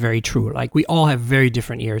obviously very true. Like, we all have very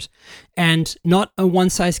different ears, and not a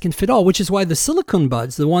one size can fit all, which is why the silicone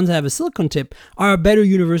buds, the ones that have a silicone tip, are a better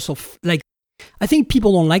universal. Like, I think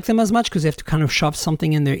people don't like them as much because they have to kind of shove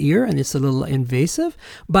something in their ear and it's a little invasive.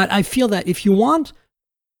 But I feel that if you want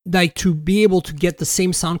like to be able to get the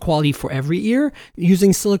same sound quality for every ear,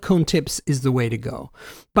 using silicone tips is the way to go.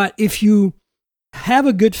 But if you have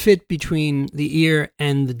a good fit between the ear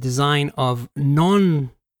and the design of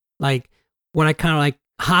what I kind of like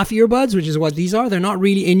half earbuds, which is what these are. They're not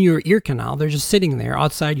really in your ear canal. They're just sitting there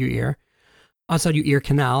outside your ear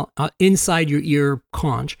canal, inside your ear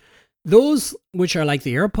conch. Those, which are like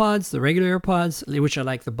the AirPods, the regular AirPods, which are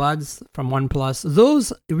like the Buds from OnePlus,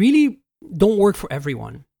 those really don't work for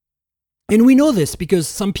everyone. And we know this because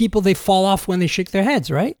some people, they fall off when they shake their heads,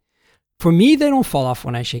 right? For me, they don't fall off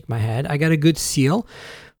when I shake my head. I got a good seal,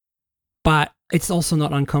 but it's also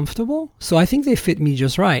not uncomfortable. So I think they fit me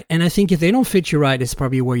just right. And I think if they don't fit you right, it's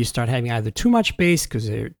probably where you start having either too much bass because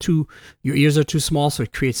your ears are too small, so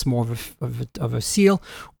it creates more of a seal,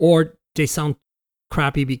 or they sound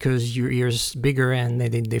crappy because your ears bigger and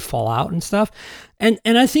they fall out and stuff. And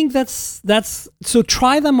I think that's so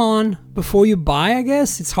try them on before you buy, I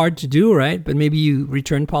guess. It's hard to do, right? But maybe you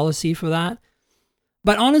return policy for that.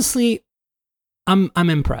 But honestly, I'm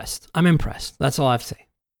impressed. I'm impressed. That's all I have to say.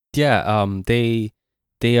 Yeah,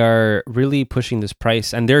 they are really pushing this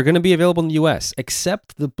price, and they're going to be available in the US,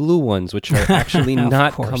 except the blue ones, which are actually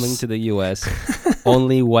not coming to the US.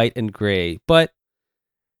 Only white and gray. But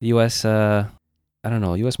the US, I don't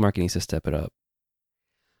know, US market needs to step it up.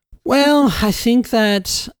 Well, I think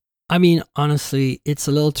that, honestly, it's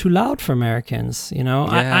a little too loud for Americans,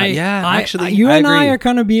 Actually, you and I are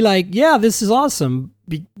going to be like, yeah, this is awesome,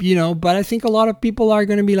 but I think a lot of people are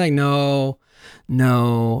going to be like, no.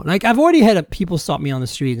 Like, I've already had people stop me on the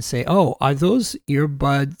street and say, oh, are those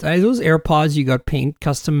AirPods you got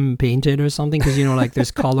custom painted or something? Because, like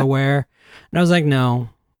there's colorware. And I was like, no,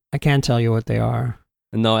 I can't tell you what they are.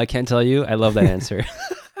 No, I can't tell you. I love that answer.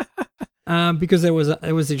 Because it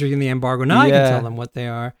was during the embargo. Now I can tell them what they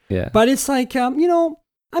are. Yeah. But it's like,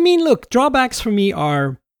 look, drawbacks for me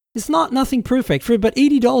are, it's nothing perfect. But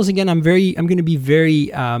 $80 again, I'm going to be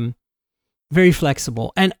very, very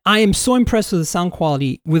flexible. And I am so impressed with the sound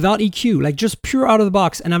quality without EQ, like just pure out of the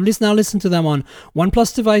box. And I've now listened to them on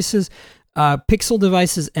OnePlus devices, Pixel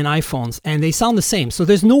devices, and iPhones, and they sound the same. So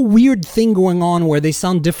there's no weird thing going on where they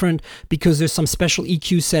sound different because there's some special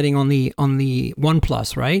EQ setting on the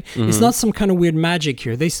OnePlus, right? Mm-hmm. It's not some kind of weird magic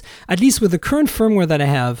here. At least with the current firmware that I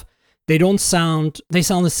have, they sound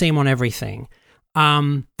the same on everything.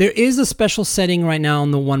 There is a special setting right now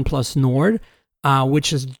on the OnePlus Nord,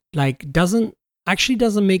 which is like doesn't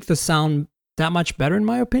make the sound that much better in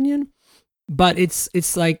my opinion, but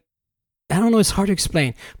it's like I don't know, it's hard to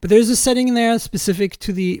explain, but there's a setting in there specific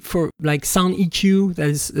to for like sound EQ. That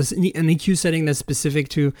is an EQ setting that's specific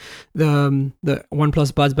to the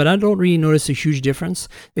OnePlus Buds, but I don't really notice a huge difference.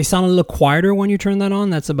 They sound a little quieter when you turn that on.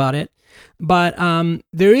 That's about it. But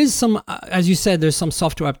there is some, as you said, there's some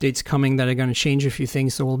software updates coming that are going to change a few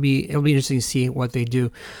things. So it'll be interesting to see what they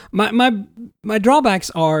do. My drawbacks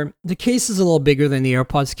are the case is a little bigger than the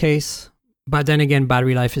AirPods case, but then again,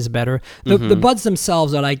 battery life is better. The Buds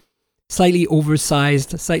themselves are like slightly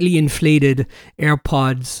oversized, slightly inflated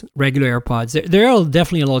AirPods, regular AirPods. They're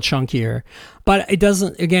definitely a little chunkier, but it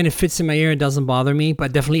doesn't. Again, it fits in my ear. It doesn't bother me.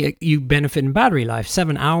 But definitely, you benefit in battery life.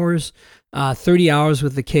 7 hours, 30 hours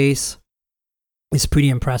with the case. It's pretty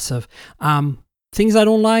impressive. Things I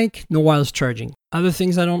don't like, no wireless charging. Other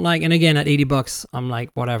things I don't like, and again, at $80, I'm like,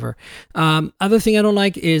 whatever. Other thing I don't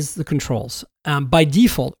like is the controls. By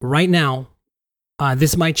default, right now,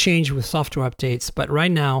 this might change with software updates, but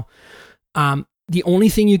right now, the only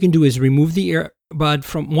thing you can do is remove the earbud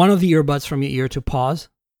from one of the earbuds from your ear to pause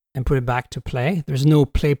and put it back to play. There's no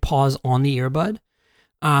play pause on the earbud.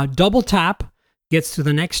 Double tap gets to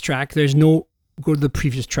the next track. There's no go to the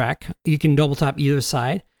previous track. You can double tap either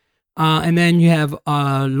side. And then you have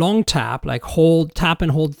a long tap, like tap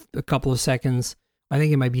and hold a couple of seconds. I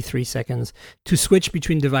think it might be 3 seconds to switch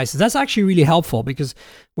between devices. That's actually really helpful because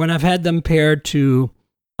when I've had them paired to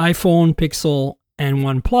iPhone, Pixel, and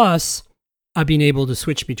OnePlus, I've been able to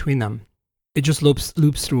switch between them. It just loops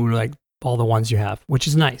through like all the ones you have, which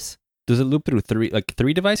is nice. Does it loop through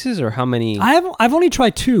three devices or how many? I've only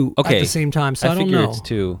tried 2 at the same time, so I don't know. I figure it's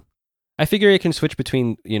 2. I figure it can switch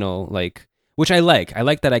between, which I like. I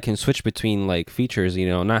like that I can switch between like features,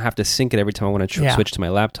 not have to sync it every time I want to switch to my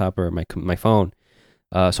laptop or my phone.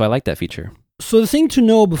 So I like that feature. So the thing to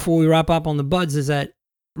know before we wrap up on the Buds is that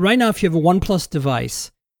right now, if you have a OnePlus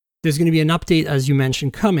device, there's going to be an update, as you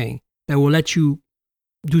mentioned, coming that will let you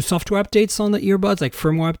do software updates on the earbuds, like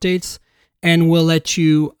firmware updates, and will let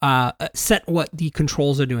you set what the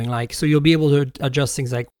controls are doing. Like, so you'll be able to adjust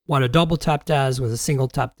things like what a double tap does, what a single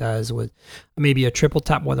tap does, with maybe a triple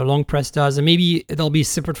tap, what a long press does, and maybe they'll be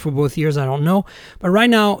separate for both ears. I don't know. But right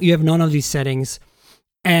now, you have none of these settings.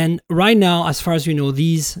 And right now, as far as you know,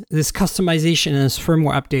 this customization and this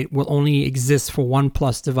firmware update will only exist for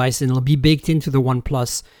OnePlus device, and it'll be baked into the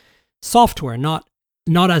OnePlus software, not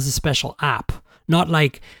as a special app. Not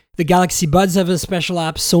like the Galaxy Buds have a special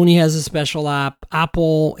app, Sony has a special app,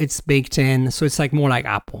 Apple, it's baked in, so it's like more like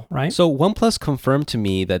Apple, right? So OnePlus confirmed to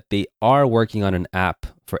me that they are working on an app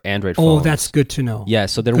for Android phones. Oh, that's good to know. Yeah,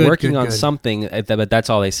 so they're working on something, but that's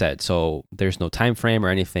all they said. So there's no time frame or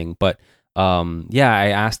anything, but I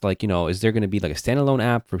asked is there going to be like a standalone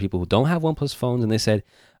app for people who don't have OnePlus phones? And they said,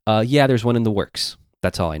 there's one in the works.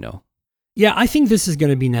 That's all I know. Yeah, I think this is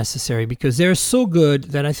going to be necessary because they're so good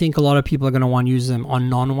that I think a lot of people are going to want to use them on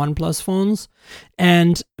non-OnePlus phones.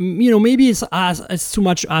 And, maybe it's too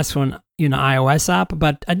much to ask for an iOS app,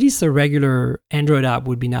 but at least a regular Android app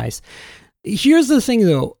would be nice. Here's the thing,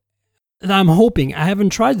 though, that I'm hoping. I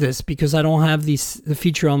haven't tried this because I don't have the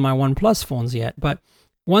feature on my OnePlus phones yet. But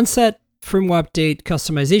once that firmware update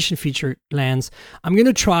customization feature lands, I'm going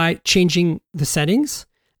to try changing the settings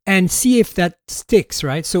and see if that sticks,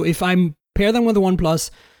 right? So if I pair them with the OnePlus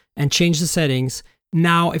and change the settings,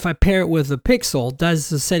 now if I pair it with the Pixel, does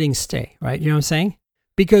the settings stay, right? You know what I'm saying?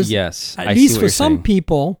 Because yes, at least for some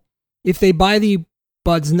people, if they buy the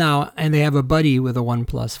Buds now and they have a buddy with a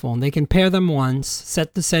OnePlus phone, they can pair them once,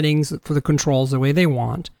 set the settings for the controls the way they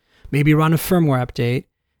want, maybe run a firmware update,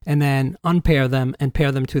 and then unpair them and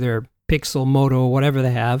pair them to their Pixel, Moto, whatever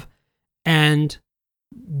they have, and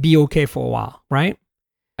be okay for a while, right?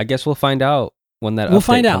 I guess we'll find out when that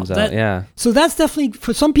update comes out. Yeah. So that's definitely,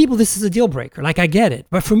 for some people, this is a deal breaker. Like, I get it.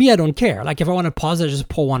 But for me, I don't care. Like, if I want to pause it, I just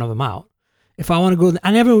pull one of them out. If I want to go,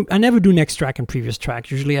 I never do next track and previous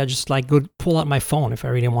track. Usually I just like go pull out my phone if I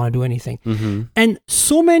really want to do anything. Mm-hmm. And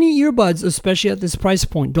so many earbuds, especially at this price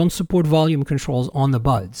point, don't support volume controls on the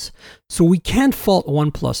Buds. So we can't fault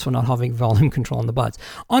OnePlus for not having volume control on the Buds.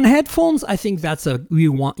 On headphones, I think that's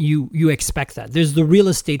you expect that. There's the real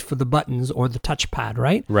estate for the buttons or the touchpad,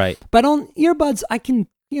 right? Right. But on earbuds, I can,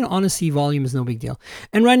 honestly, volume is no big deal.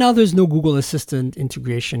 And right now, there's no Google Assistant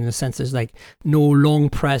integration in the sense there's like no long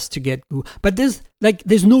press to get. But there's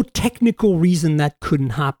no technical reason that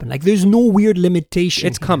couldn't happen. Like, there's no weird limitation.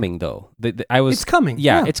 It's coming though. It's coming.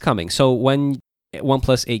 Yeah, it's coming. So when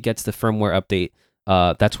OnePlus 8 gets the firmware update,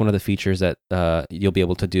 that's one of the features that you'll be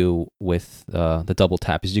able to do with the double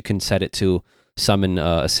tap is you can set it to summon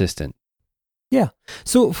assistant. Yeah.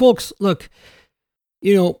 So folks, look,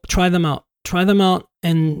 try them out. Try them out.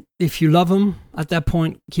 And if you love them, at that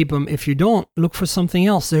point, keep them. If you don't, look for something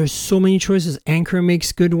else. There's so many choices. Anker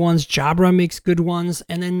makes good ones. Jabra makes good ones.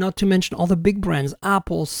 And then not to mention all the big brands,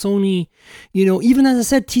 Apple, Sony, even as I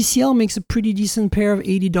said, TCL makes a pretty decent pair of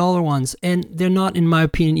 $80 ones. And they're not, in my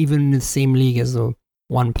opinion, even in the same league as the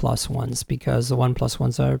OnePlus ones, because the OnePlus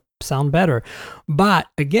ones sound better. But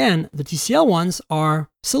again, the TCL ones are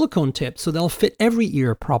silicone tipped, so they'll fit every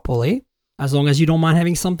ear properly, as long as you don't mind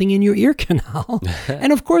having something in your ear canal.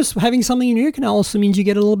 And of course, having something in your ear canal also means you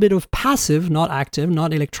get a little bit of passive, not active,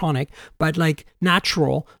 not electronic, but like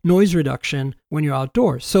natural noise reduction when you're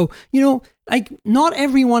outdoors. So, not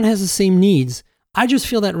everyone has the same needs. I just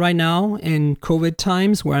feel that right now in COVID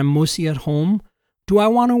times where I'm mostly at home, do I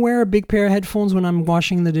want to wear a big pair of headphones when I'm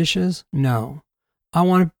washing the dishes? No. I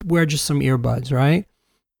want to wear just some earbuds, right?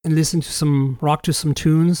 And rock to some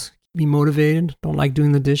tunes. Be motivated. Don't like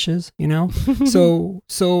doing the dishes, so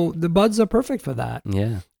the Buds are perfect for that.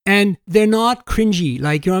 Yeah. And they're not cringy.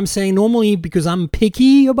 Like, what I'm saying? Normally, because I'm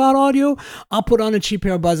picky about audio, I'll put on a cheap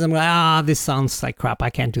pair of Buds and I'm like, this sounds like crap. I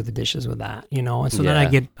can't do the dishes with that, And so then I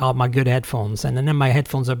get out my good headphones, and then my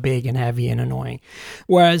headphones are big and heavy and annoying.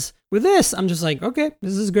 Whereas with this, I'm just like, okay,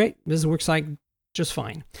 this is great. This works like just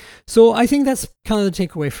fine. So I think that's kind of the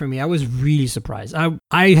takeaway for me. I was really surprised.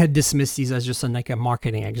 I had dismissed these as just a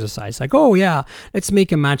marketing exercise. Like, oh yeah, let's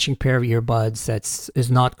make a matching pair of earbuds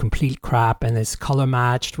is not complete crap and it's color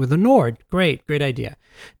matched with a Nord. Great idea.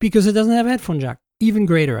 Because it doesn't have a headphone jack. Even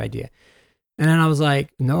greater idea. And then I was like,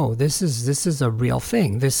 no, this is a real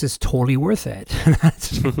thing. This is totally worth it.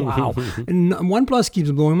 That's, wow. And OnePlus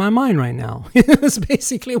keeps blowing my mind right now. That's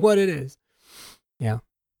basically what it is. Yeah.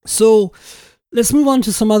 So let's move on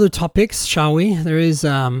to some other topics, shall we? There's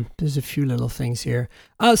a few little things here.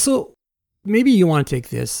 So maybe you want to take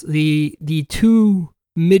this. The two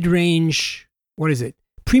mid-range, what is it?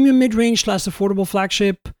 Premium mid-range / affordable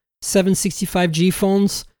flagship 765G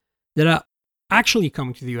phones that are actually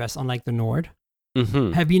coming to the US, unlike the Nord,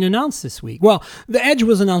 have been announced this week. Well, the Edge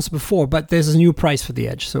was announced before, but there's a new price for the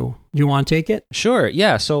Edge. So do you want to take it? Sure.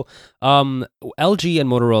 Yeah. So LG and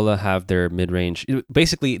Motorola have their mid-range.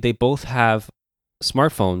 Basically, they both have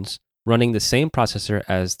smartphones running the same processor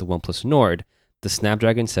as the OnePlus Nord, the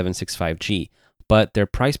Snapdragon 765G, but their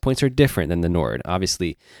price points are different than the Nord,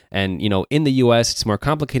 obviously. And, in the US, it's more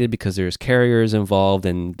complicated because there's carriers involved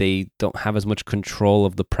and they don't have as much control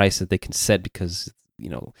of the price that they can set because,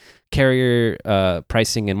 carrier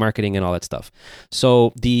pricing and marketing and all that stuff.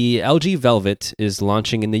 So the LG Velvet is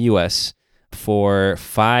launching in the US for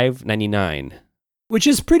 $599. Which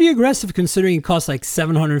is pretty aggressive considering it costs like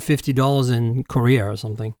 $750 in Korea or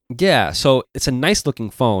something. Yeah, so it's a nice looking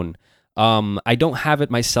phone. I don't have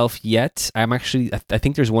it myself yet. I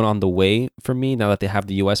think there's one on the way for me now that they have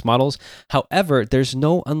the US models. However, there's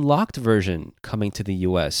no unlocked version coming to the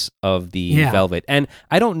US of the Velvet. And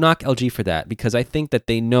I don't knock LG for that because I think that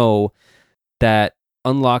they know that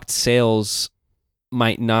unlocked sales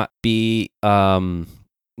might not be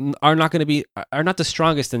are not the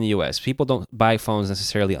strongest in the US. People don't buy phones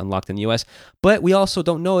necessarily unlocked in the US, but we also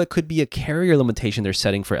don't know. It could be a carrier limitation they're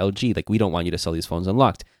setting for LG. Like, we don't want you to sell these phones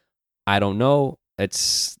unlocked. I don't know.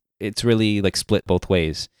 It's really like split both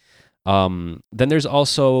ways. Then there's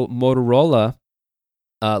also Motorola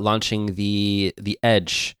launching the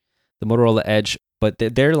Edge, the Motorola Edge, but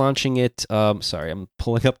they're launching it. Sorry, I'm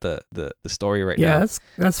pulling up the story right now. Yeah,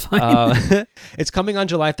 that's fine. It's coming on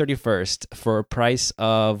July 31st for a price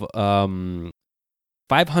of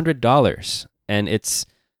 $500, and it's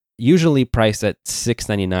usually priced at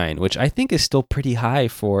 $699, which I think is still pretty high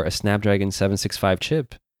for a Snapdragon 765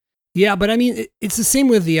 chip. Yeah, but I mean, it's the same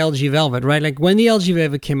with the LG Velvet, right? Like when the LG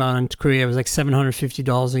Velvet came out in Korea, it was like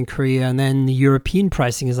 $750 in Korea, and then the European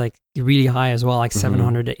pricing is like really high as well, like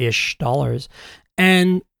 $700-ish.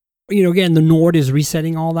 And, again, the Nord is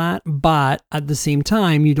resetting all that, but at the same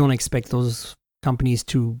time, you don't expect those companies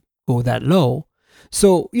to go that low.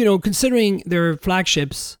 So, considering their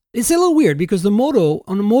flagships, it's a little weird because on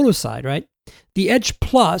the Moto side, right? The Edge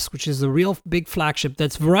Plus, which is the real big flagship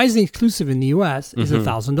that's Verizon exclusive in the US, is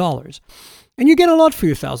 $1,000. And you get a lot for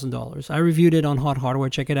your $1,000. I reviewed it on Hot Hardware,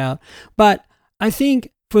 check it out. But I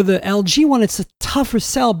think for the LG one, it's a tougher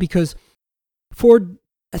sell because for,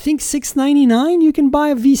 I think, $699, you can buy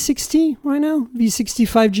a V60 right now. V60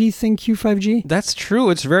 5G ThinQ 5G. That's true.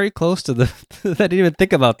 It's very close to the... I didn't even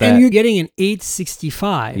think about that. And you're getting an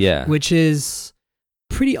 865, which is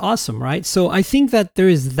pretty awesome, right? So I think that there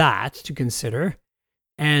is that to consider.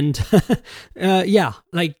 And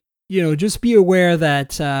just be aware that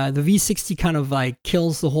the V60 kind of like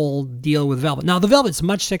kills the whole deal with Velvet. Now, the Velvet's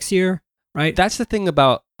much sexier, right? That's the thing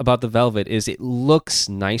about the Velvet is it looks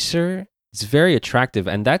nicer It's very attractive,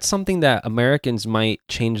 and that's something that Americans might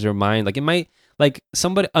change their mind. Like it might, like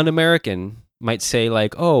an American might say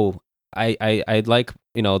like, oh, I'd like,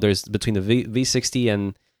 there's between the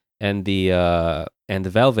V60 and the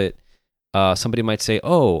Velvet. Somebody might say,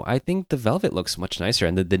 "Oh, I think the Velvet looks much nicer,"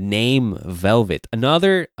 and the name Velvet.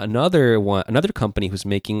 Another company who's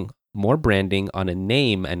making more branding on a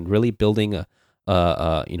name and really building an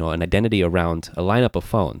identity around a lineup of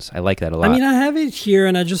phones. I like that a lot. I mean, I have it here,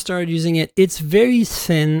 and I just started using it. It's very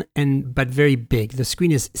thin but very big. The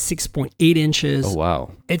screen is 6.8 inches. Oh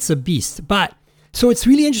wow, it's a beast. But so it's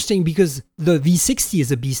really interesting because the V60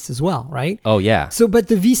 is a beast as well, right? Oh yeah. So, but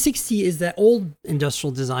the V60 is that old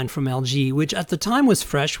industrial design from LG, which at the time was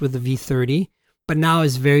fresh with the V30, but now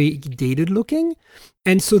is very dated looking.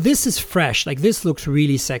 And so this is fresh. Like this looks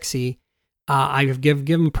really sexy. I give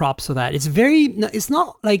them props for that. It's very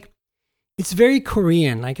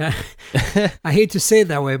Korean. Like I hate to say it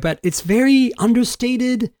that way, but it's very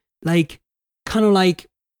understated, like kind of like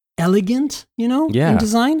elegant, in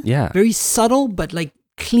design. Yeah. Very subtle, but like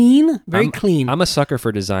clean, clean. I'm a sucker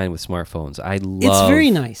for design with smartphones. I love it's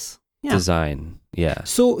very nice. Yeah. Design. Yeah.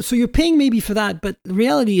 So you're paying maybe for that, but the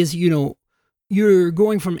reality is, you're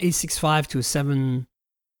going from 865 to a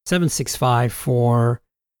 765 for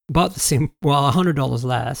about the same, well, $100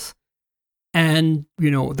 less. And,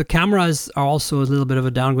 the cameras are also a little bit of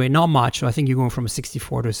a downgrade. Not much. So I think you're going from a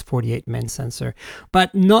 64 to a 48 MEMS sensor.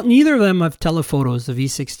 But neither of them have telephotos, the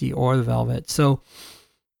V60 or the Velvet. So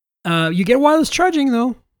you get wireless charging,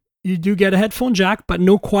 though. You do get a headphone jack, but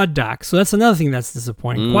no quad DAC. So that's another thing that's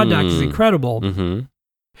disappointing. Quad DAC is incredible. Mm-hmm.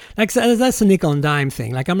 Like, that's a nickel and dime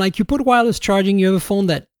thing. Like, I'm like, you put wireless charging, you have a phone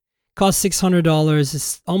that costs $600,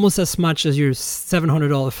 it's almost as much as your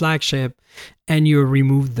 $700 flagship, and you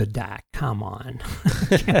remove the DAC. Come on.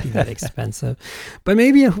 It can't be that expensive. But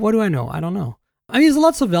maybe, what do I know? I don't know. I mean, there's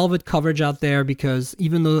lots of Velvet coverage out there because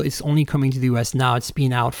even though it's only coming to the US now, it's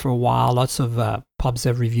been out for a while. Lots of pubs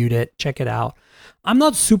have reviewed it. Check it out. I'm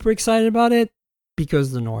not super excited about it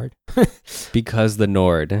because the Nord. Because the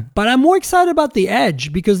Nord. But I'm more excited about the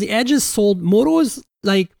Edge because the Edge is sold. Moto is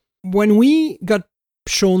like, when we got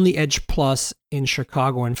shown the Edge Plus in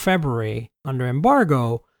Chicago in February under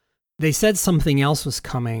embargo, they said something else was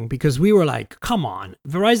coming because we were like, come on,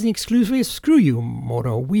 Verizon exclusive, screw you,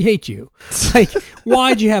 Moto, we hate you. Like,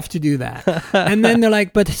 why'd you have to do that? And then they're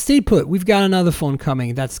like, but stay put, we've got another phone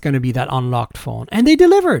coming that's going to be that unlocked phone. And they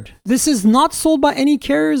delivered. This is not sold by any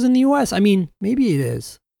carriers in the US. I mean, maybe it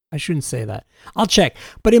is. I shouldn't say that. I'll check.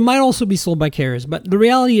 But it might also be sold by carriers. But the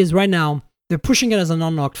reality is right now, they're pushing it as an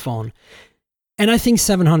unlocked phone. And I think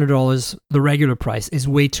 $700, the regular price, is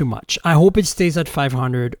way too much. I hope it stays at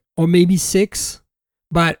 $500 or maybe $600,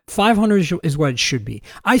 but $500 is what it should be.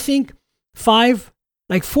 I think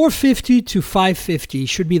 $450 to $550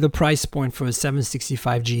 should be the price point for a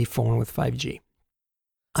 765G phone with 5G.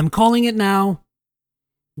 I'm calling it now.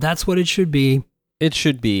 That's what it should be. It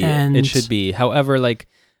should be. It should be. However, I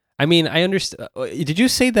understand. Did you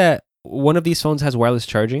say that one of these phones has wireless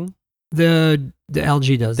charging? The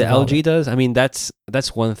LG does. The LG does? I mean, that's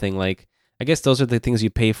one thing. Like, I guess those are the things you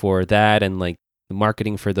pay for. That and like the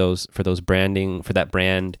marketing for those branding, for that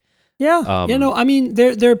brand. Yeah. I mean,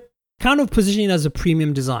 they're kind of positioning it as a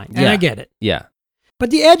premium design. And I get it. Yeah.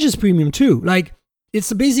 But the Edge is premium too. Like,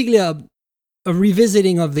 it's basically a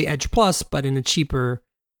revisiting of the Edge Plus, but in a cheaper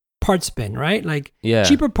parts bin, right? Like,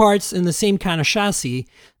 cheaper parts in the same kind of chassis.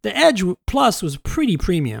 The Edge Plus was pretty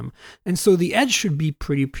premium, and so the Edge should be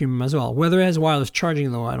pretty premium as well. Whether it has wireless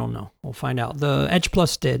charging, though, I don't know. We'll find out. The Edge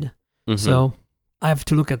Plus did, so I have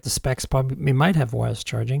to look at the specs. Probably it might have wireless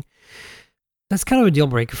charging. That's kind of a deal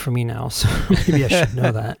breaker for me now, so maybe I should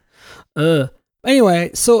know that.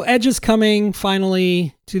 Anyway, so Edge is coming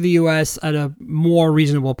finally to the US at a more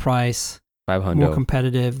reasonable price, $500, more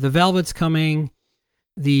competitive. The Velvet's coming.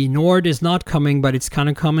 The Nord is not coming, but it's kind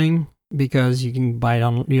of coming because you can buy it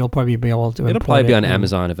on. You'll probably be able to. It'll probably be on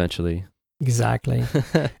Amazon eventually. Exactly.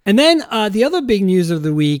 And then the other big news of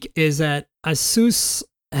the week is that Asus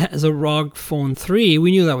has a ROG Phone 3.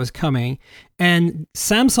 We knew that was coming, and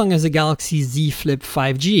Samsung has a Galaxy Z Flip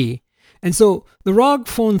 5G. And so the ROG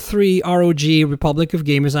Phone 3, ROG, Republic of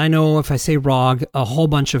Gamers. I know if I say ROG, a whole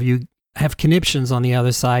bunch of you have conniptions on the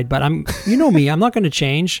other side, but you know me, I'm not going to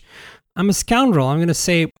change. I'm a scoundrel. I'm not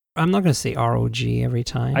going to say ROG every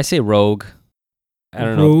time. I say Rogue. I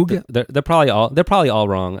don't Rogue. know. They're probably all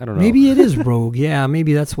wrong. I don't know. Maybe it is Rogue. Yeah,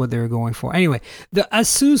 maybe that's what they're going for. Anyway, the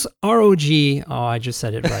Asus ROG. Oh, I just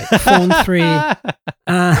said it right. Phone 3.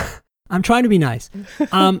 I'm trying to be nice.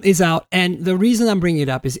 Is out, and the reason I'm bringing it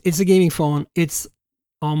up is it's a gaming phone. It's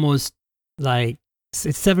almost like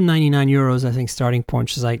It's 799 euros, I think, starting point,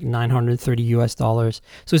 which is like $930.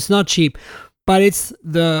 So it's not cheap, but it's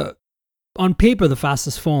on paper the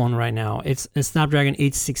fastest phone right now. It's a Snapdragon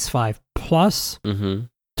 865 Plus. Mm-hmm.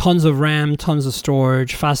 Tons of RAM, tons of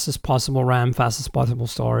storage, fastest possible RAM, fastest possible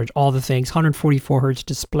storage, all the things. 144 hertz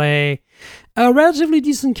display, a relatively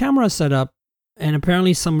decent camera setup, and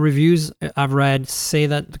apparently some reviews I've read say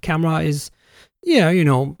that the camera is,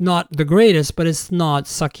 not the greatest, but it's not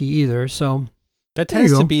sucky either. So that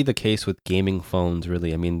tends to be the case with gaming phones,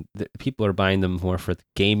 really. I mean, people are buying them more for the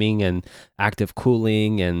gaming and active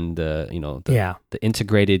cooling and the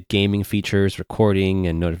integrated gaming features, recording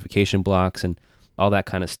and notification blocks and all that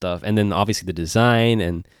kind of stuff. And then obviously the design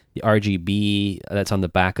and the RGB that's on the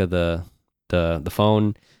back of the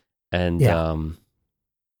phone. And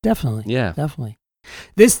definitely.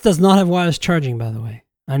 This does not have wireless charging, by the way.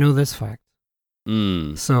 I know this fact.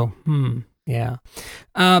 So, yeah.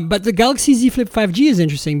 But the Galaxy Z Flip 5G is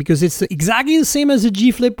interesting because it's exactly the same as the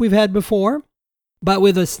G Flip we've had before, but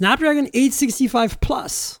with a Snapdragon 865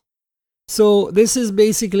 Plus. So this is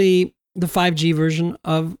basically the 5G version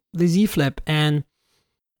of the Z Flip, and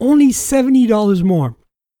only $70 more.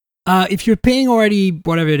 If you're paying already,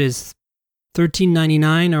 whatever it is,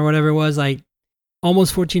 $13.99 or whatever it was, like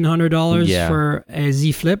almost $1,400 for a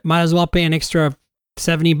Z Flip, might as well pay an extra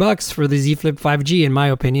 $70 for the Z Flip 5G, in my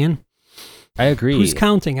opinion. I agree. Who's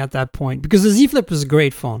counting at that point? Because the Z Flip was a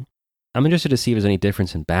great phone. I'm interested to see if there's any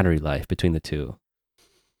difference in battery life between the two.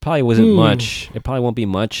 Probably wasn't much. It probably won't be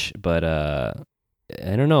much, but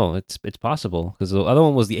I don't know. It's possible because the other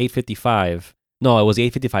one was the 855. No, it was the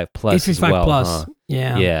 855 Plus 855 as well. Plus. Huh?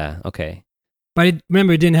 Yeah. Yeah. Okay. But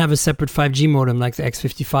remember, it didn't have a separate 5G modem like the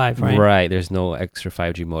X55, right? Right. There's no extra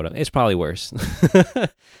 5G modem. It's probably worse.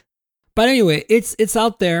 But anyway, it's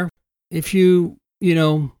out there. If you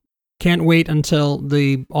can't wait until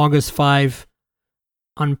the August 5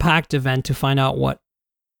 Unpacked event to find out what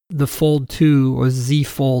the Fold 2 or Z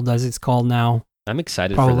Fold, as it's called now, I'm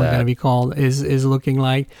excited for that. Probably going to be called is looking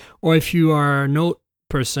like. Or if you are a Note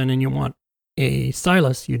person and you want a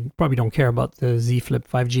stylus, you probably don't care about the Z Flip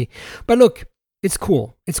 5G. But look, it's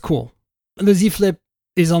cool. It's cool. The Z Flip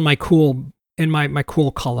is on my cool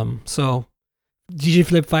column. So Z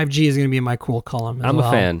Flip 5G is going to be in my cool column. I'm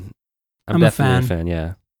a fan. I'm definitely a fan.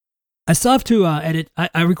 Yeah. I still have to edit.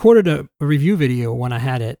 I recorded a review video when I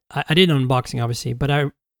had it. I did an unboxing, obviously, but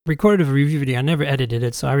I recorded a review video. I never edited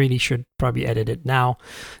it, so I really should probably edit it now.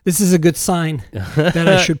 This is a good sign that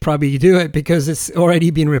I should probably do it because it's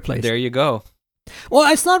already been replaced. There you go.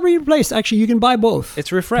 Well, it's not replaced. Actually, you can buy both.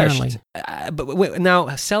 It's refreshed. But wait,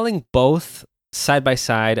 now selling both side by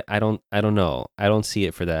side, I don't know. I don't see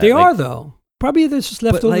it for that. They are though. Probably there's just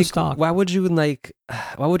leftover stock. Why would you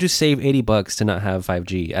save $80 to not have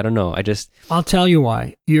 5G? I don't know. I'll tell you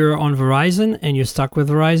why. You're on Verizon and you're stuck with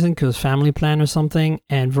Verizon because family plan or something,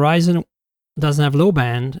 and Verizon doesn't have low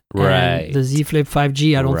band. Right. And the Z Flip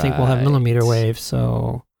 5G, I don't think will have millimeter wave.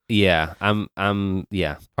 So yeah,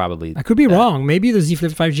 yeah, probably. I could be wrong. Maybe the Z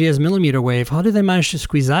Flip 5G has millimeter wave. How did they manage to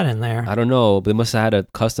squeeze that in there? I don't know. They must have had a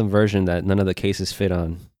custom version that none of the cases fit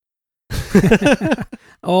on.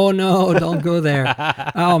 Oh no, don't go there.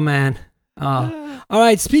 Oh man. All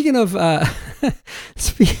right, speaking of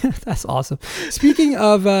that's awesome. Speaking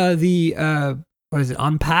of the what is it,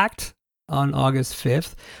 Unpacked on August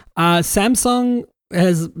 5th, Samsung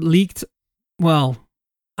has leaked, well,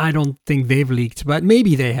 I don't think they've leaked, but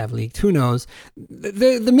maybe they have leaked. Who knows?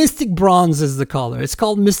 The Mystic Bronze is the color. It's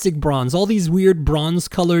called Mystic Bronze. All these weird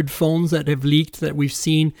bronze-colored phones that have leaked that we've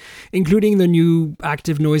seen, including the new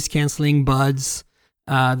active noise-canceling Buds,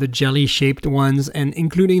 the jelly-shaped ones, and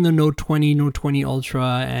including the Note 20, Note 20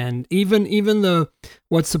 Ultra, and even the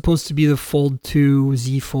what's supposed to be the Fold 2,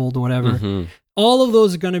 Z Fold, whatever. Mm-hmm. All of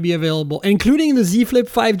those are going to be available, including the Z Flip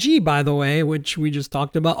 5G, by the way, which we just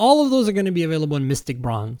talked about. All of those are going to be available in Mystic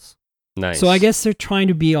Bronze. Nice. So I guess they're trying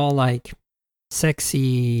to be all like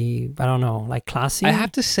sexy, I don't know, like classy. I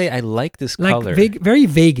have to say, I like this like color. Very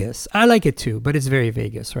Vegas. I like it too, but it's very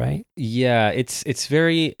Vegas, right? Yeah, it's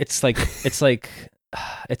like a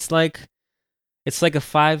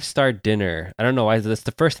 5-star dinner. I don't know why. That's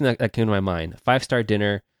the first thing that came to my mind. 5-star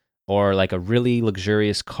dinner. Or like a really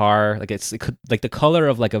luxurious car, like it's like the color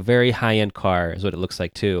of like a very high-end car is what it looks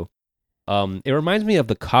like too. It reminds me of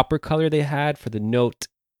the copper color they had for the Note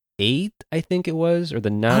 8, I think it was, or the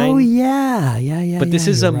 9. Oh yeah. But this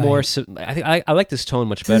is a more. I think I like this tone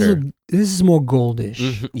much better. This is more goldish.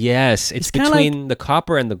 Mm-hmm. Yes, it's between the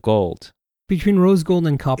copper and the gold. Between rose gold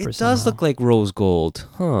and copper. It does look like rose gold,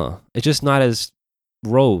 huh? It's just not as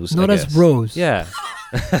rose. Not as rose. Yeah.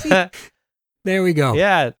 There we go.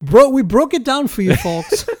 Yeah. We broke it down for you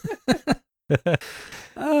folks.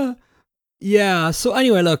 Yeah. So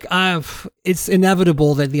anyway, look, it's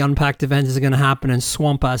inevitable that the Unpacked event is going to happen and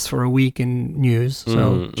swamp us for a week in news.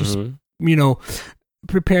 So just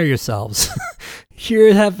prepare yourselves.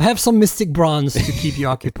 Here, have some Mystic Bronze to keep you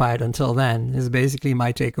occupied until then. Is basically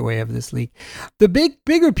my takeaway of this leak. The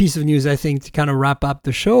bigger piece of news, I think, to kind of wrap up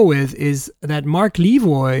the show with, is that Mark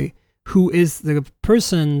Levoy, who is the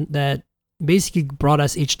person that basically brought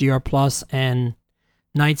us HDR Plus and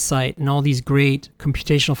Night Sight and all these great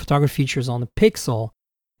computational photography features on the Pixel,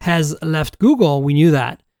 has left Google. We knew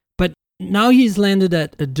that. But now he's landed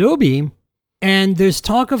at Adobe, and there's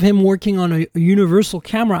talk of him working on a universal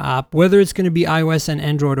camera app, whether it's going to be iOS and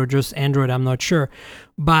Android or just Android, I'm not sure.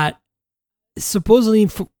 But supposedly,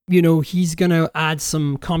 he's going to add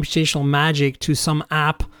some computational magic to some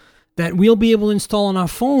app that we'll be able to install on our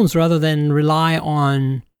phones rather than rely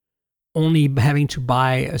on only having to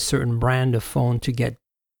buy a certain brand of phone to get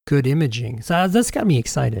good imaging. So that's got me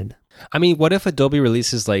excited. I mean, what if Adobe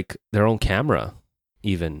releases like their own camera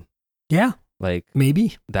even? Yeah. Like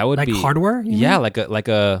maybe that would be hardware. Yeah, like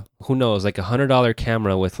a who knows, like $100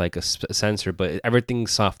 camera with like a sensor, but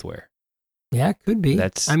everything's software. Yeah, could be.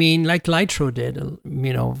 I mean, like Lytro did,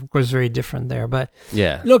 of course, very different there. But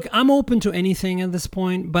yeah, look, I'm open to anything at this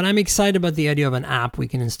point, but I'm excited about the idea of an app we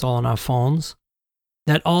can install on our phones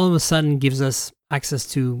that all of a sudden gives us access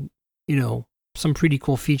to, some pretty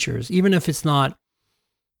cool features, even if it's not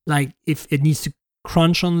like if it needs to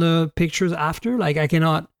crunch on the pictures after. Like I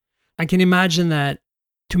can imagine that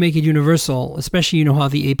to make it universal, especially how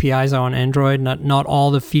the APIs are on Android, not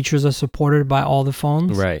all the features are supported by all the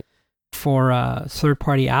phones. Right. For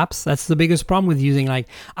third-party apps. That's the biggest problem with using, I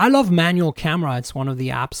love Manual Camera. It's one of the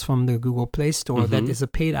apps from the Google Play Store that is a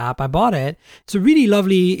paid app. I bought it. It's a really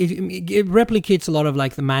lovely, it replicates a lot of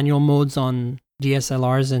the manual modes on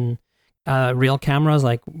DSLRs and real cameras,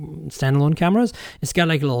 like standalone cameras. It's got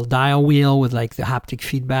a little dial wheel with the haptic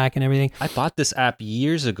feedback and everything. I bought this app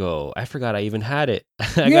years ago. I forgot I even had it.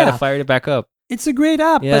 I gotta fire it back up. It's a great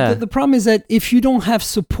app, but the problem is that if you don't have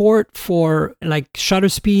support for shutter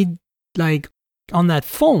speed, on that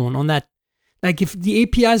phone, if the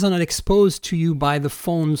APIs are not exposed to you by the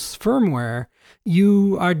phone's firmware,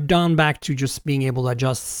 you are down back to just being able to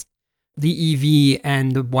adjust the EV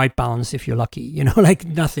and the white balance if you're lucky,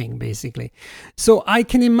 nothing basically. So I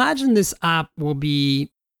can imagine this app will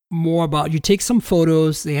be more about, you take some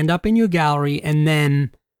photos, they end up in your gallery, and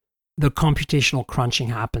then the computational crunching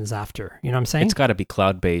happens after. You know what I'm saying? It's got to be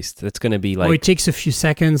cloud-based. It's going to be or it takes a few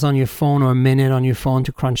seconds on your phone or a minute on your phone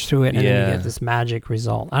to crunch through it, and then you get this magic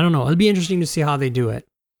result. I don't know. It'll be interesting to see how they do it.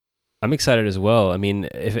 I'm excited as well. I mean,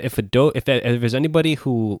 if there's anybody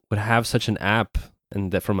who would have such an app,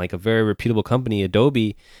 and that from a very reputable company,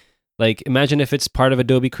 Adobe, imagine if it's part of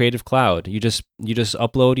Adobe Creative Cloud. You just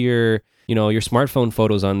upload your smartphone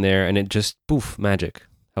photos on there, and it just poof, magic.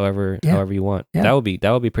 However you want. Yeah. That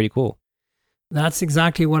would be pretty cool. That's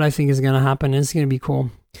exactly what I think is going to happen. It's going to be cool.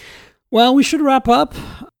 Well, we should wrap up.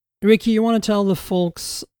 Ricky, you want to tell the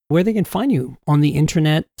folks where they can find you on the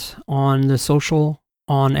internet, on the social,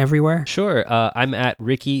 on everywhere? Sure. I'm at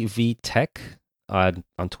Ricky V Tech on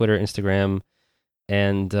Twitter, Instagram,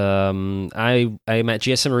 and I'm at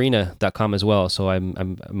GSMArena.com as well. So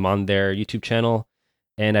I'm on their YouTube channel,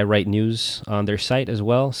 and I write news on their site as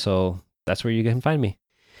well. So that's where you can find me.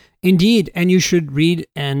 Indeed, and you should read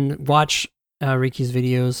and watch Ricky's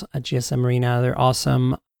videos at GSMArena. They're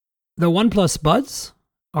awesome. The OnePlus Buds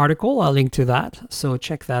article, I'll link to that, so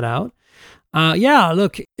check that out.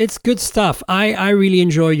 Look, it's good stuff. I really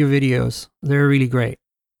enjoy your videos. They're really great.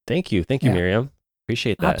 Thank you, Miriam.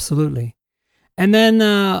 Appreciate that. Absolutely. And then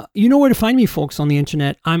you know where to find me, folks, on the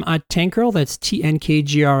internet. I'm at Tankgirl, that's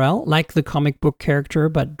TNKGRL, like the comic book character,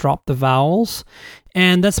 but drop the vowels.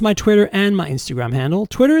 And that's my Twitter and my Instagram handle.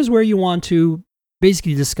 Twitter is where you want to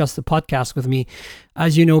basically discuss the podcast with me.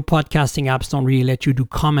 As you know, podcasting apps don't really let you do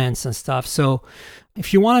comments and stuff. So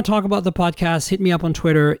if you want to talk about the podcast, hit me up on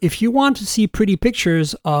Twitter. If you want to see pretty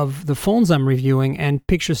pictures of the phones I'm reviewing and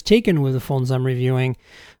pictures taken with the phones I'm reviewing,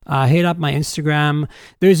 hit up my Instagram.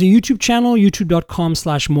 There's a YouTube channel,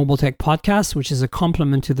 youtube.com/mobiletechpodcast, which is a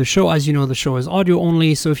complement to the show. As you know, the show is audio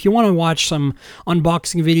only. So if you want to watch some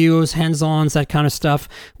unboxing videos, hands-ons, that kind of stuff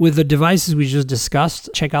with the devices we just discussed,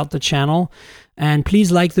 check out the channel. And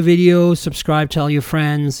please like the video, subscribe, tell your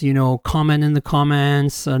friends, comment in the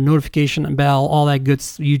comments, notification bell, all that good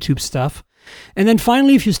YouTube stuff. And then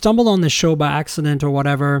finally, if you stumbled on this show by accident or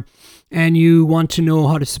whatever, and you want to know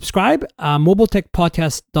how to subscribe,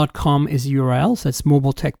 mobiletechpodcast.com is the URL. So that's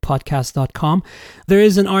mobiletechpodcast.com. There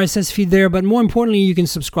is an RSS feed there, but more importantly, you can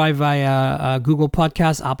subscribe via Google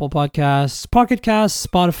Podcasts, Apple Podcasts, Pocket Casts,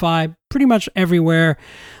 Spotify, pretty much everywhere.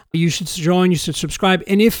 You should join, you should subscribe.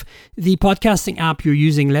 And if the podcasting app you're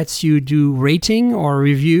using lets you do rating or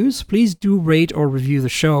reviews, please do rate or review the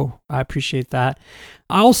show. I appreciate that.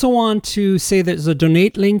 I also want to say there's a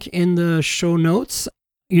donate link in the show notes.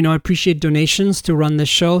 You know, I appreciate donations to run this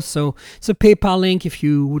show. So it's a PayPal link. If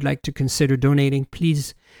you would like to consider donating,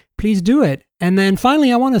 please do it. And then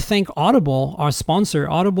finally, I want to thank Audible, our sponsor.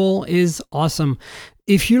 Audible is awesome.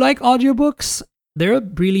 If you like audiobooks, they're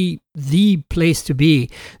really the place to be.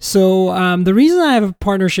 So the reason I have a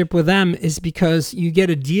partnership with them is because you get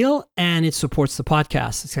a deal and it supports the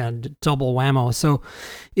podcast. It's kind of double whammo. So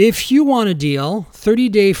if you want a deal,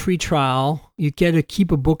 30-day free trial, you get to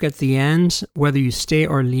keep a book at the end, whether you stay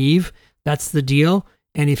or leave. That's the deal.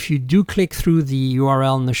 And if you do click through the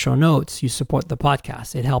URL in the show notes, you support the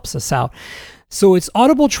podcast. It helps us out. So it's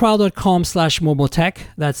audibletrial.com/mobiletech.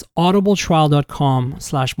 That's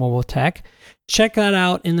audibletrial.com/mobiletech. Check that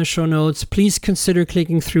out in the show notes. Please consider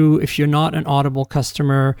clicking through if you're not an Audible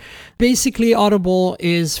customer. Basically, Audible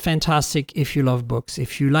is fantastic if you love books.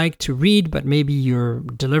 If you like to read, but maybe you're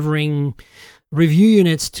delivering review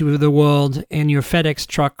units to the world in your FedEx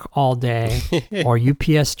truck all day or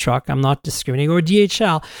UPS truck, I'm not discriminating, or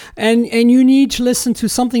DHL, and you need to listen to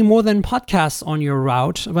something more than podcasts on your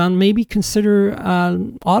route, well, maybe consider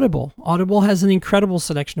Audible. Audible has an incredible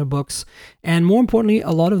selection of books, and more importantly,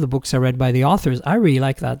 a lot of the books are read by the authors. I really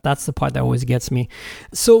like that. That's the part that always gets me.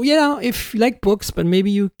 So, if you like books, but maybe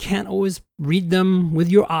you can't always read them with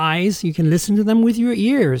your eyes, you can listen to them with your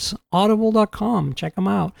ears. Audible.com. Check them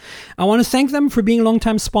out. I want to thank them for being a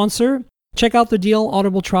longtime sponsor. Check out the deal,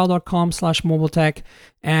 audibletrial.com/mobiletech.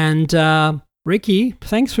 And Ricky,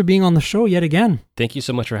 thanks for being on the show yet again. Thank you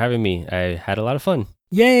so much for having me. I had a lot of fun.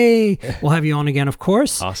 Yay! We'll have you on again, of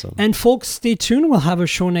course. Awesome. And folks, stay tuned. We'll have a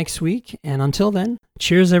show next week. And until then,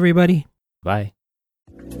 cheers, everybody. Bye.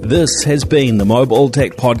 This has been the Mobile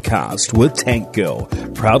Tech Podcast with Tank Girl,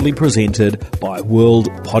 proudly presented by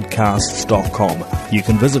worldpodcasts.com. You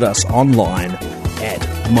can visit us online at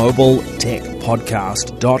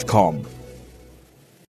mobiletechpodcast.com.